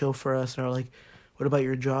are more chill for us." And are like, "What about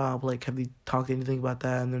your job? Like, have you talked anything about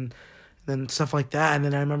that?" And then stuff like that. And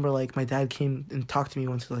then I remember like my dad came and talked to me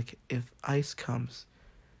once, like, "If ICE comes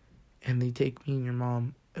and they take me and your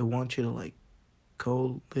mom, I want you to like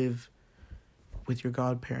go live with your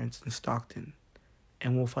godparents in Stockton,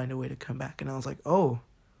 and we'll find a way to come back." And I was like, oh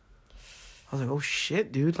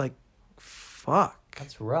shit, dude, like, fuck.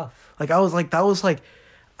 That's rough. Like, I was like, that was like,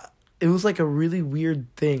 it was like a really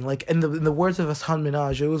weird thing. Like, in the words of Hassan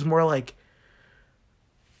Minaj, it was more like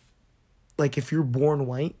if you're born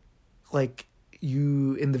white, like,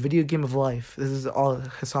 you, in the video game of life, this is all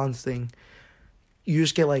Hassan's thing, you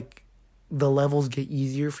just get like, the levels get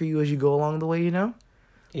easier for you as you go along the way, you know?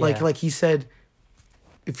 Yeah. Like he said,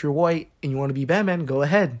 if you're white and you want to be Batman, go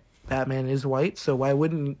ahead. Batman is white, so why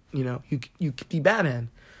wouldn't, you could be Batman?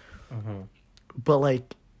 Mm-hmm. But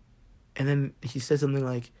like, and then he said something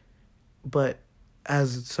like, but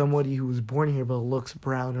as somebody who was born here but looks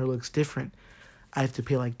brown or looks different, I have to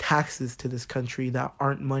pay like taxes to this country that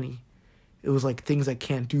aren't money. It was like things I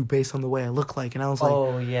can't do based on the way I look like. And I was like,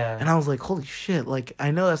 Oh, yeah. and I was like, holy shit, like,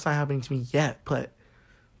 I know that's not happening to me yet, but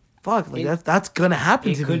fuck, like, that's gonna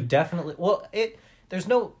happen It to me. could definitely... Well, it's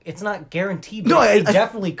not guaranteed. No, But it I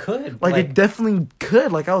definitely could. Like, it definitely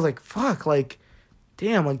could. Like, I was like, fuck, like,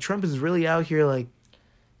 damn, like, Trump is really out here, like,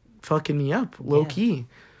 fucking me up, low key.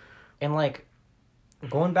 And, like,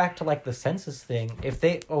 going back to, like, the census thing, if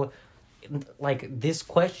they... Oh, like, this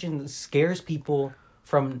question scares people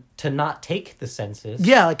to not take the census.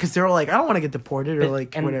 Yeah, like, because they're like, I don't want to get deported or, But-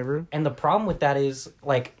 like, and, whatever. And the problem with that is,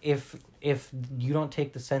 like, if you don't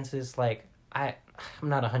take the census, like, I'm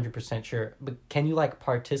not 100% sure, but can you, like,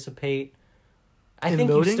 participate? I In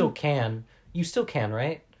think voting? you still can. You still can,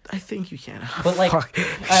 right? I think you can. But, like, Fuck.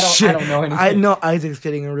 I Shit. don't know anything. I know Isaac's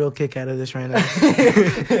getting a real kick out of this right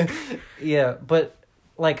now. Yeah, but,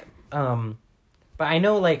 like, but I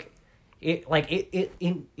know, like, it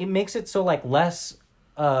makes it so, like, less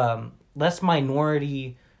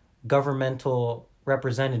minority governmental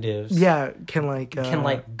representatives Yeah, can, like...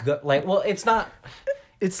 well, it's not...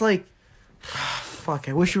 It's like... Fuck,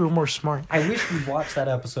 I wish you were more smart. I wish we'd watched that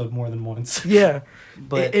episode more than once. Yeah.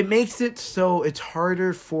 But it makes it so it's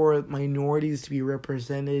harder for minorities to be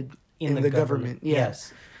represented in the government. Yeah.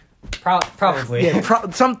 Yes. Probably. Yeah,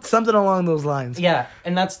 something along those lines. Yeah,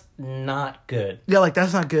 and that's not good. Yeah, like,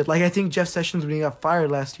 that's not good. Like, I think Jeff Sessions, when he got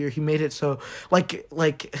fired last year, he made it so,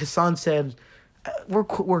 like Hassan said, we're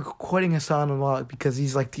quoting Hassan a lot because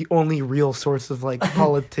he's, like, the only real source of, like,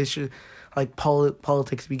 politician, like,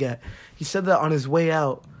 politics we get. He said that on his way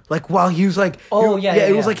out, like, while he was, like... Oh, it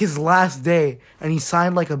yeah. was, like, his last day, and he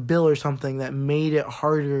signed, like, a bill or something that made it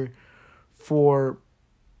harder for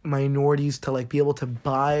minorities to, like, be able to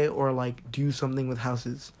buy or, like, do something with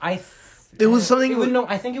houses. It was something...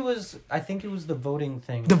 I think it was the voting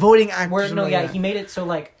thing. The Voting Act. He made it so,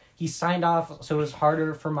 like, he signed off so it was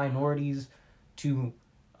harder for minorities to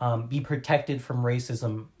be protected from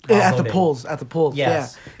racism At voting. the polls.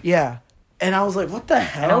 Yes. Yeah. And I was like, what the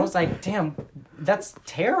hell? And I was like, damn, that's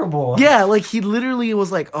terrible. Yeah, like, he literally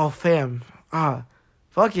was like, oh, fam,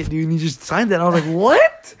 fuck it, dude. And he just signed that. And I was like,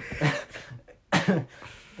 what?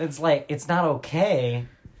 It's like, it's not okay.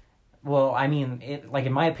 Well, I mean,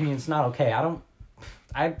 in my opinion, it's not okay.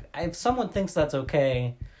 If someone thinks that's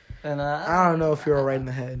okay, then I don't know if you're all right in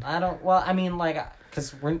the head.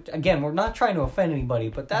 because we're not trying to offend anybody,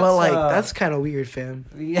 but that's... But, like, that's kind of weird, fam.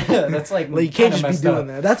 Yeah, that's like... Like, you can't just be messed doing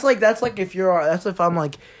up. that. That's like if I'm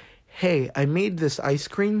like, hey, I made this ice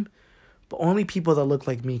cream, but only people that look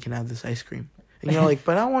like me can have this ice cream. And you're like,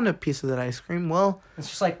 but I want a piece of that ice cream. Well... It's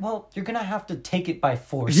just like, well, you're gonna have to take it by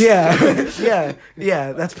force. Yeah.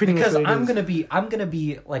 Yeah, that's pretty Because much what it is. I'm gonna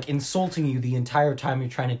be, like, insulting you the entire time you're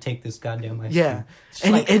trying to take this goddamn ice Yeah. cream. It's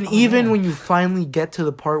just like, And oh, even man. when you finally get to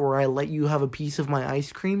the part where I let you have a piece of my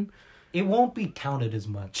ice cream... It won't be counted as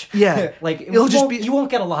much. Yeah. Like, It'll just be... You won't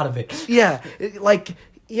get a lot of it. Yeah.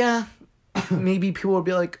 Maybe people will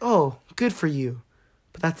be like, oh, good for you.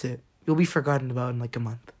 But that's it. You'll be forgotten about in, like, a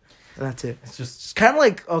month. And that's it. It's just... It's kind of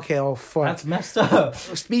like, okay, oh, fuck. That's messed up.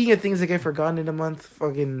 Speaking of things that get forgotten in a month,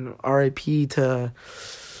 fucking RIP to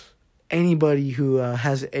anybody who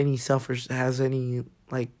has any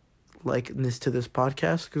likeness to this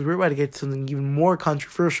podcast, because we're about to get something even more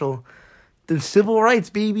controversial than civil rights,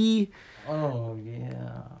 baby. Oh,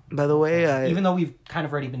 yeah. By the way, Even though we've kind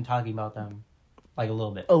of already been talking about them, like, a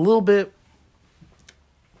little bit. a little bit,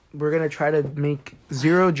 we're gonna try to make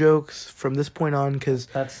zero jokes from this point on, because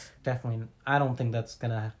That's definitely. I don't think that's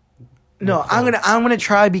gonna. no, I'm gonna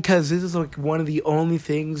try, because this is like one of the only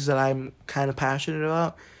things that I'm kind of passionate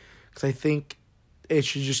about, because I think it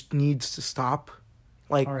should just needs to stop.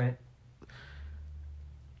 Like, All right.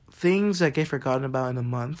 things that get forgotten about in a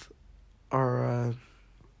month are,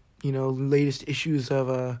 latest issues of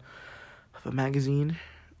a magazine,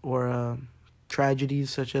 or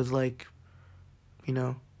tragedies such as, like,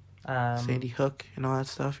 Sandy Hook and all that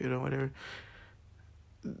stuff, whatever.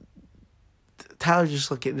 Tyler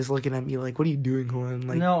just looking at me like, what are you doing, Juan?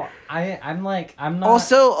 Like, No, I'm not.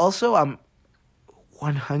 Also, I'm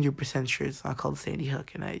 100% sure it's not called Sandy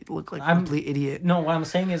Hook, and I look like a complete idiot. No, what I'm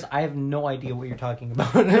saying is I have no idea what you're talking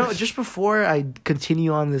about. Just before I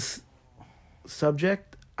continue on this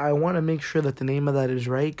subject, I want to make sure that the name of that is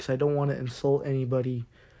right, because I don't want to insult anybody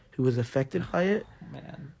who was affected by it.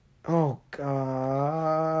 Man. Oh,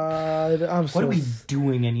 God. What are we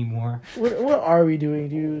doing anymore? What are we doing,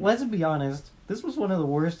 dude? Let's be honest. This was one of the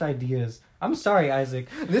worst ideas. I'm sorry, Isaac.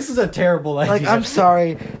 This is a terrible idea. Like, I'm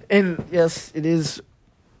sorry. And yes, it is.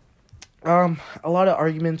 A lot of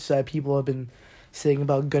arguments that people have been saying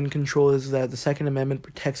about gun control is that the Second Amendment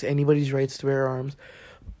protects anybody's rights to bear arms.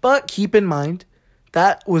 But keep in mind,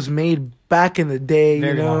 that was made back in the day.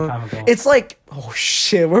 Very long time ago. It's like, oh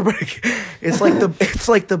shit, it's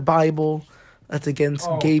like the Bible that's against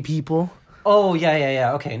gay people. Oh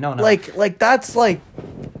yeah. Okay, no. Like that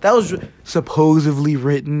was supposedly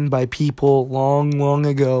written by people long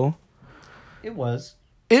ago. It was.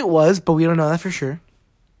 It was, but we don't know that for sure.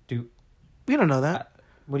 Dude, we don't know that.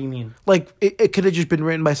 What do you mean? Like, it could have just been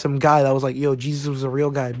written by some guy that was like, yo, Jesus was a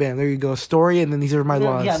real guy. Bam, there you go. Story, and then these are my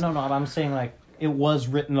laws. Yeah, no. I'm saying, like, it was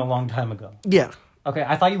written a long time ago. Yeah. Okay,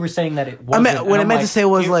 I thought you were saying that it wasn't. What I meant to say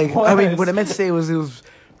was it was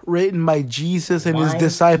written by Jesus and his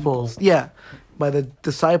disciples. People. Yeah. By the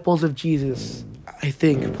disciples of Jesus, I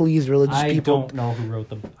think. Please, religious people. I don't know who wrote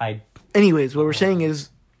them. Anyways, what we're saying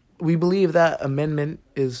is, we believe that amendment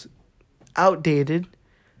is outdated,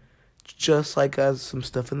 just like as some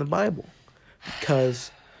stuff in the Bible,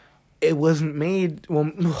 because it wasn't made.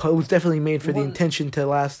 Well, it was definitely made for the intention to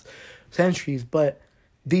last centuries, but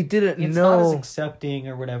they didn't it's know. Not as accepting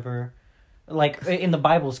or whatever. Like in the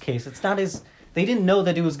Bible's case, it's not as they didn't know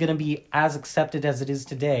that it was going to be as accepted as it is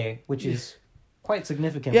today, which is quite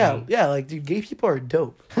significant. Yeah. Like, dude, gay people are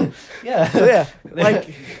dope. Yeah.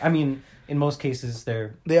 Like, I mean, in most cases,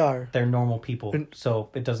 they're normal people, so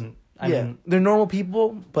it doesn't. I mean, they're normal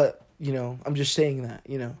people, but I'm just saying that,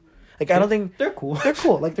 like, I don't think they're cool. They're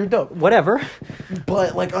cool, like, they're dope. Whatever.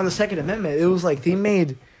 But like on the Second Amendment, it was like they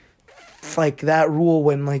made like that rule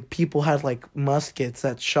when like people had like muskets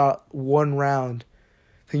that shot one round,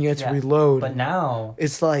 then you had to reload. But now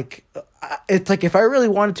it's like if I really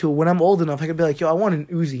wanted to, when I'm old enough, I could be like, yo, I want an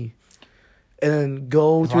Uzi, and then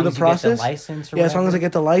go through the process. Get the license or as long as I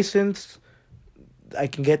get the license, I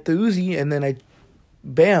can get the Uzi, and then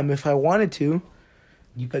if I wanted to,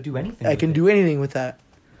 you could do anything. I can do anything with that,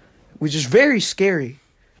 which is very scary.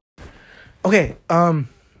 Okay,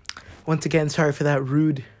 once again, sorry for that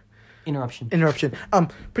rude interruption.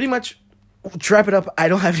 Pretty much, to wrap it up, I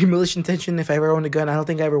don't have any malicious intention. If I ever own a gun, I don't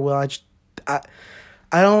think I ever will.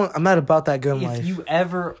 I'm not about that gun life. If you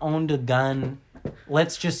ever owned a gun,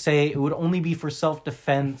 let's just say it would only be for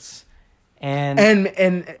self-defense,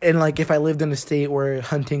 and like if I lived in a state where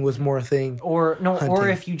hunting was more a thing, or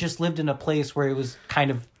if you just lived in a place where it was kind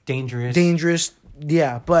of dangerous.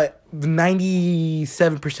 Yeah, but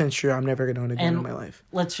 97% sure I'm never gonna own a gun in my life.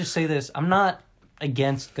 Let's just say this: I'm not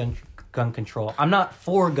against gun control. I'm not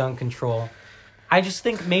for gun control. I just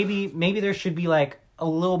think maybe there should be like a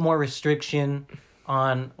little more restriction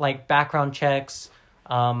on like background checks.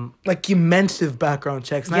 Like immense background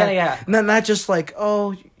checks. Not just like,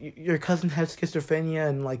 oh, your cousin has schizophrenia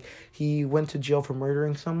and like he went to jail for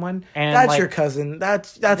murdering someone. And that's like, your cousin.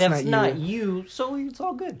 That's not you. So it's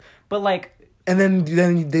all good. But like, and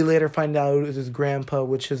then they later find out it was his grandpa,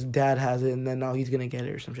 which his dad has it, and then now he's gonna get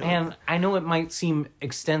it or something. And like I know it might seem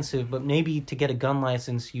extensive, but maybe to get a gun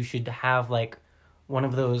license, you should have like one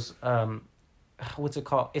of those. What's it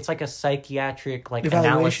called? It's like a psychiatric like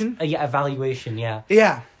evaluation. Evaluation. Yeah.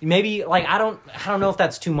 Yeah. Maybe like I don't know if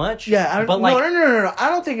that's too much. Yeah. No. I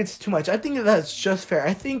don't think it's too much. I think that's just fair.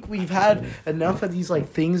 I think we've had enough of these like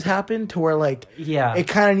things happen to where like it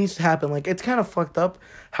kind of needs to happen. Like it's kind of fucked up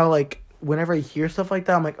how like whenever I hear stuff like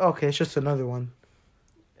that, I'm like, okay, it's just another one.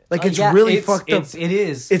 Like it's really fucked up. It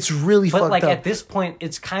is. It's really fucked up. But like at this point,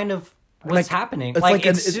 it's kind of what's happening.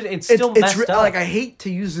 It's still messed up. Like I hate to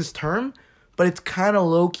use this term. But it's kind of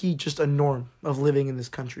low-key just a norm of living in this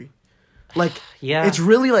country. Like, Yeah. it's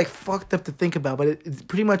really, like, fucked up to think about, but it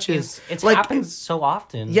pretty much is. It's like, happens so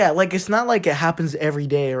often. Yeah, like, it's not like it happens every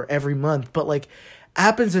day or every month, but, like,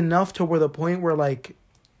 happens enough to where the point where, like,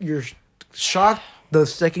 you're shocked the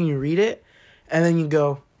second you read it, and then you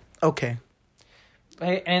go, okay.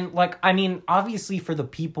 And like, I mean, obviously for the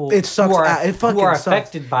people It sucks. It fucking who are sucks.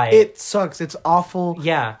 affected by it. It sucks. It's awful.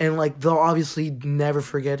 Yeah. And, like, they'll obviously never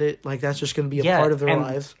forget it. Like, that's just going to be a part of their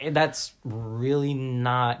lives. And that's really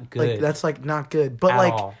not good. Like, that's, like, not good. But, At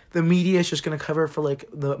like, all. the media is just going to cover it for, like,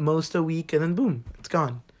 the most a week, and then boom, it's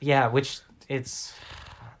gone. Yeah, which it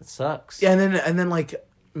sucks. Yeah, and then, like,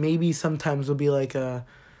 maybe sometimes it'll be, like,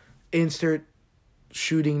 insert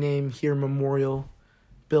shooting name here, memorial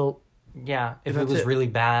built. Yeah, if And it that's was it. really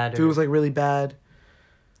bad. If it was, like, really bad.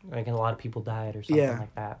 Like a lot of people died or something Yeah.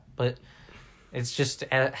 like that. But it's just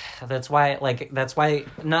that's why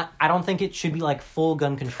not. I don't think it should be like full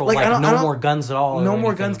gun control. Like, I Like don't- no more guns at all. No or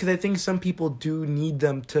more anything. guns, because I think some people do need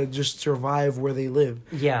them to just survive where they live.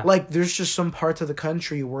 Yeah. Like, there's just some parts of the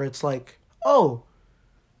country where it's like, oh,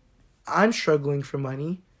 I'm struggling for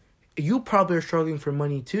money. You probably are struggling for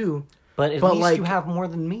money too. But at but, least like, you have more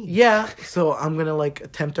than me. Yeah, so I'm going to, like,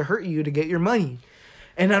 attempt to hurt you to get your money.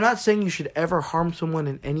 And I'm not saying you should ever harm someone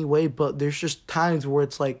in any way, but there's just times where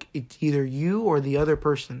it's like, it's either you or the other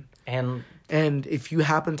person. And if you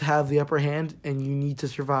happen to have the upper hand and you need to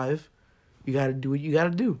survive, you got to do what you got to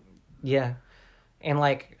do. yeah. And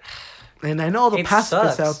like And I know the It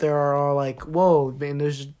pacifists sucks. out there are all like, whoa, man,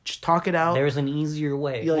 just talk it out. there's an easier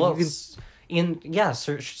way. Yeah, like, Well, you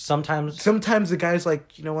can- sometimes Sometimes the guy's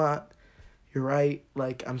like, you know what? You're right.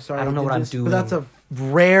 Like, I'm sorry. I don't know did what I'm this. doing. But that's a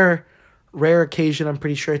rare occasion, I'm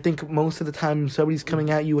pretty sure. I think most of the time somebody's coming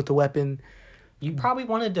at you with a weapon. you probably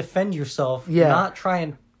want to defend yourself. Yeah. Not try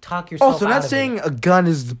and talk yourself. Also, out not of saying it. a gun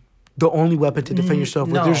is the only weapon to defend yourself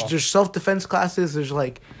with. no. There's self-defense classes. There's,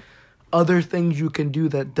 like, other things you can do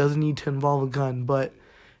that doesn't need to involve a gun. But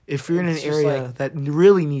if you're in an It's just area like- that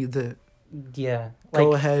really needs it, Yeah. go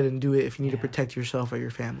Like, ahead and do it if you need to protect yourself or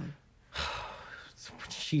your family.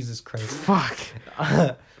 Jesus Christ. Fuck.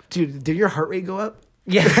 Dude, did your heart rate go up?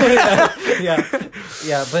 Yeah.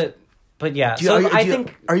 Yeah, but yeah. Do you- So are you- I do you-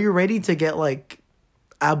 think Are you ready to get, like,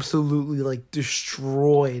 absolutely, like,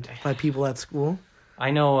 destroyed by people at school?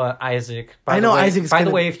 I know Isaac. I know Isaac's By the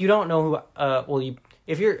gonna- way, if you don't know who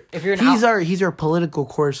if you're an He's our political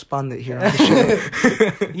correspondent here on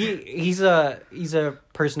the show. he's a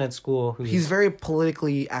person at school who's He's very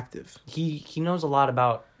politically active. he knows a lot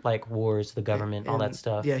about like wars, the government, all that And,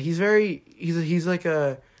 stuff. Yeah, he's like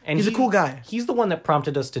a And he's a cool guy. He's the one that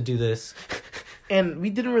prompted us to do this. And we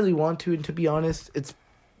didn't really want to, and to be honest, it's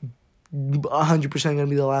 100% going to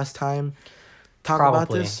be the last time talk about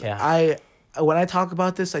Probably, this. yeah. When I talk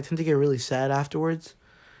about this, I tend to get really sad afterwards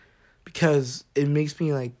because it makes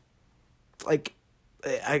me like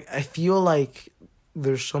I feel like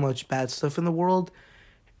there's so much bad stuff in the world,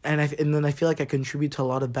 and then I feel like I contribute to a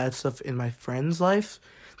lot of bad stuff in my friend's life.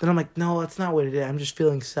 Then I'm like, no, that's not what it is. I'm just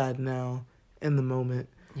feeling sad now in the moment.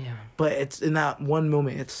 Yeah. But it's in that one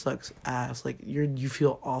moment, it sucks ass. Like you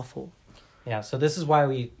feel awful. Yeah, so this is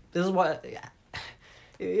why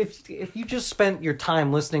if you just spent your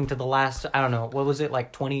time listening to the last, I don't know, what was it,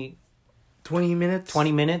 like 20 minutes.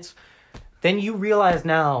 minutes, then you realize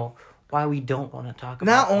now why we don't want to talk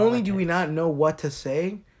about Not only do politics. we not know what to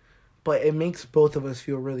say, but it makes both of us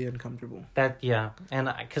feel really uncomfortable. That, yeah,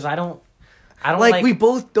 and because I don't Like we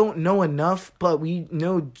both don't know enough, but we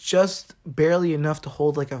know just barely enough to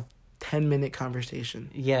hold like a 10-minute conversation.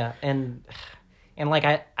 yeah, and like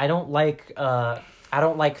I don't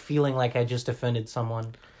like feeling like I just offended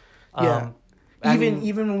someone. Yeah. I Even mean,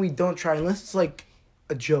 even when we don't try, unless it's like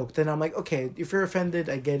a joke, then I'm like, okay, if you're offended,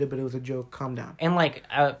 I get it, but it was a joke. Calm down. and like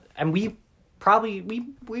and we probably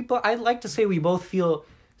I'd like to say we both feel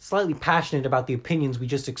slightly passionate about the opinions we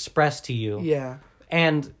just expressed to you. Yeah.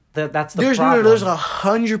 And that's the There's problem. there's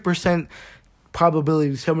 100%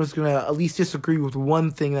 probability someone's gonna at least disagree with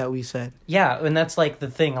one thing that we said. Yeah, and that's like the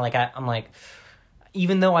thing. Like I'm like,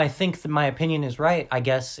 even though I think that my opinion is right, I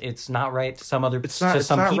guess it's not right to some other It's not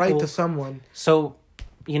people. right to someone. So,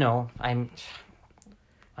 you know, I'm.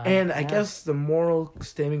 And I yeah. guess the moral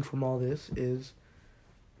stemming from all this is,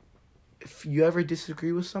 if you ever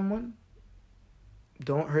disagree with someone,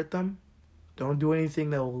 don't hurt them. Don't do anything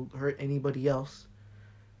that will hurt anybody else.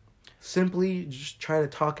 Simply just try to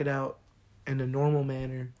talk it out in a normal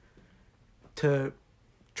manner to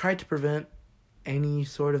try to prevent any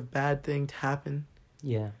sort of bad thing to happen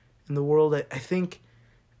Yeah. in the world. I think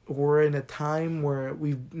we're in a time where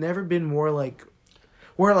we've never been more like...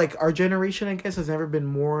 Where, like, our generation, I guess, has never been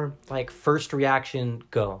more... Like first reaction,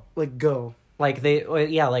 go. Like, go. Like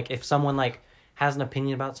like if someone like has an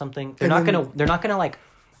opinion about something, they're And not gonna like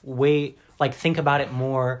wait, like think about it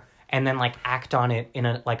more and then like act on it in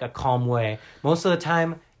a like a calm way. Most of the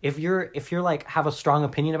time, if you're like have a strong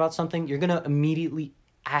opinion about something, you're gonna immediately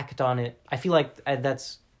act on it. I feel like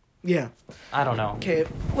that's, Yeah. I don't know. Okay,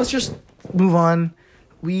 let's just move on.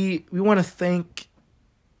 We want to thank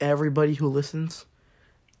everybody who listens.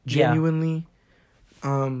 Genuinely.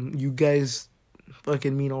 You guys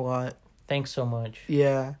fucking mean a lot. Thanks so much.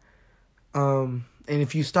 Yeah. And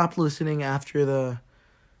if you stop listening after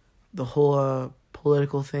the whole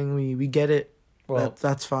political thing, we get it. Well,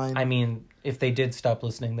 That's fine. I mean, if they did stop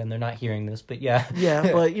listening, then they're not hearing this. But yeah.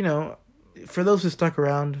 Yeah, but you know, for those who stuck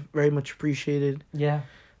around, very much appreciated. Yeah.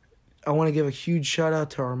 I want to give a huge shout out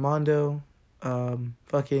to Armando.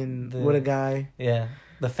 What a guy. Yeah.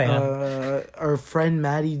 The fan. Our friend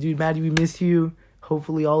Maddie. Dude, Maddie, we miss you.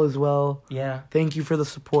 Hopefully all is well. Yeah. Thank you for the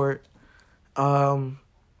support.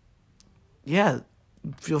 Yeah,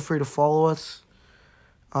 feel free to follow us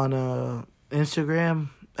on Instagram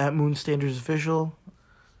at Moon Standards Official,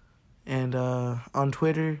 and on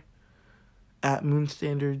Twitter at Moon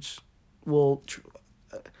Standards.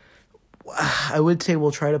 I would say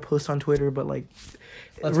we'll try to post on Twitter, but like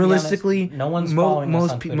Let's realistically, be honest, no one's following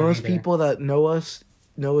us on Twitter most either. people that know us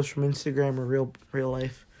from Instagram or real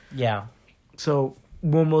life. Yeah. So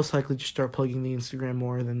we'll most likely just start plugging the Instagram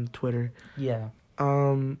more than Twitter. Yeah.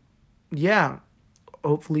 Yeah.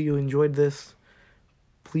 Hopefully you enjoyed this.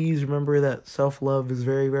 Please remember that self-love is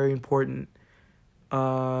very, very important.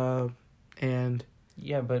 And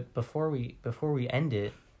Yeah, but before we end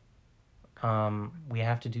it, we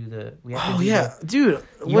have to do the. Dude.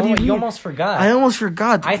 You almost forgot. I almost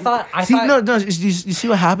forgot. I thought. No. You see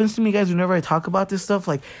what happens to me, guys? Whenever I talk about this stuff,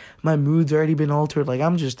 like my mood's already been altered. Like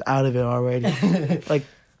I'm just out of it already.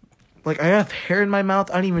 like I have hair in my mouth.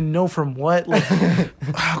 I don't even know from what. Like,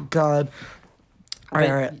 oh God. All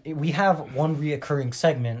right. We have one reoccurring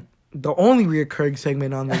segment. The only reoccurring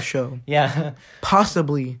segment on this show. Yeah.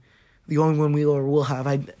 Possibly, the only one we will have.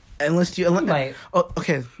 Might. Oh,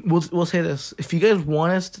 okay, we'll say this. If you guys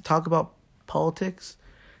want us to talk about politics,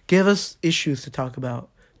 give us issues to talk about.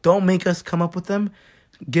 Don't make us come up with them.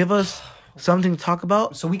 Give us something to talk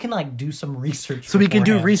about. So we can like do some research. So we can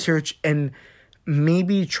do beforehand. research and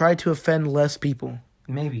maybe try to offend less people.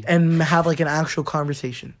 Maybe. And have like an actual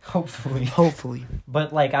conversation. Hopefully.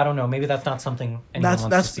 But like I don't know. Maybe that's not something anyone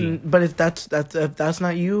wants to see. But if that's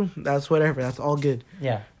not you, that's whatever. That's all good.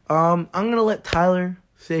 Yeah. I'm gonna let Tyler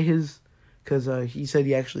say his, because he said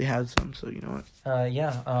he actually had some. So you know what?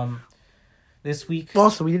 Yeah. This week.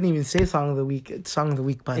 Also, we didn't even say song of the week. It's song of the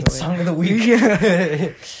week, by the way. It's song of the week.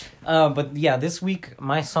 Yeah. But yeah, this week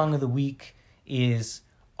my song of the week is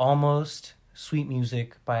Almost Sweet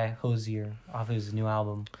Music by Hozier off his new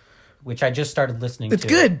album, which I just started listening to. It's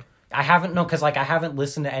good. I haven't I haven't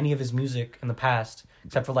listened to any of his music in the past,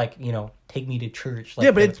 except for like, Take Me to Church,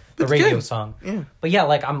 like but the it's radio good. song. Yeah. But yeah,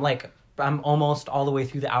 I'm almost all the way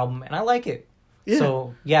through the album and I like it. Yeah.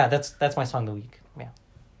 So yeah, that's my song of the week. Yeah.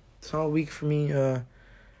 Song of the week for me.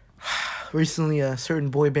 Recently, a certain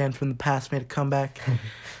boy band from the past made a comeback.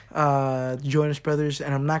 Jonas Brothers,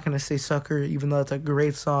 and I'm not gonna say Sucker, even though it's a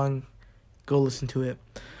great song. Go listen to it.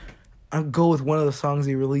 I'll go with one of the songs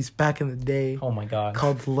he released back in the day. Oh my god.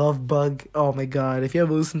 Called Love Bug. Oh my god. If you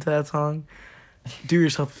haven't listened to that song, do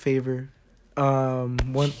yourself a favor.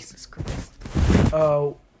 Jesus Christ.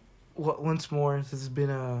 Once more, this has been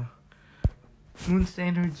Moon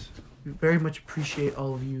Standards. We very much appreciate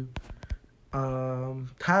all of you.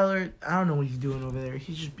 Tyler, I don't know what he's doing over there.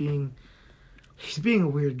 He's being a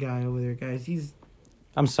weird guy over there, guys.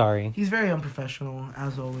 I'm sorry. He's very unprofessional,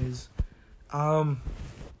 as always.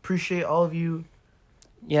 Appreciate all of you.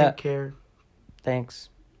 Yeah. Take care. Thanks.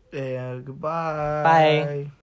 Yeah, goodbye. Bye.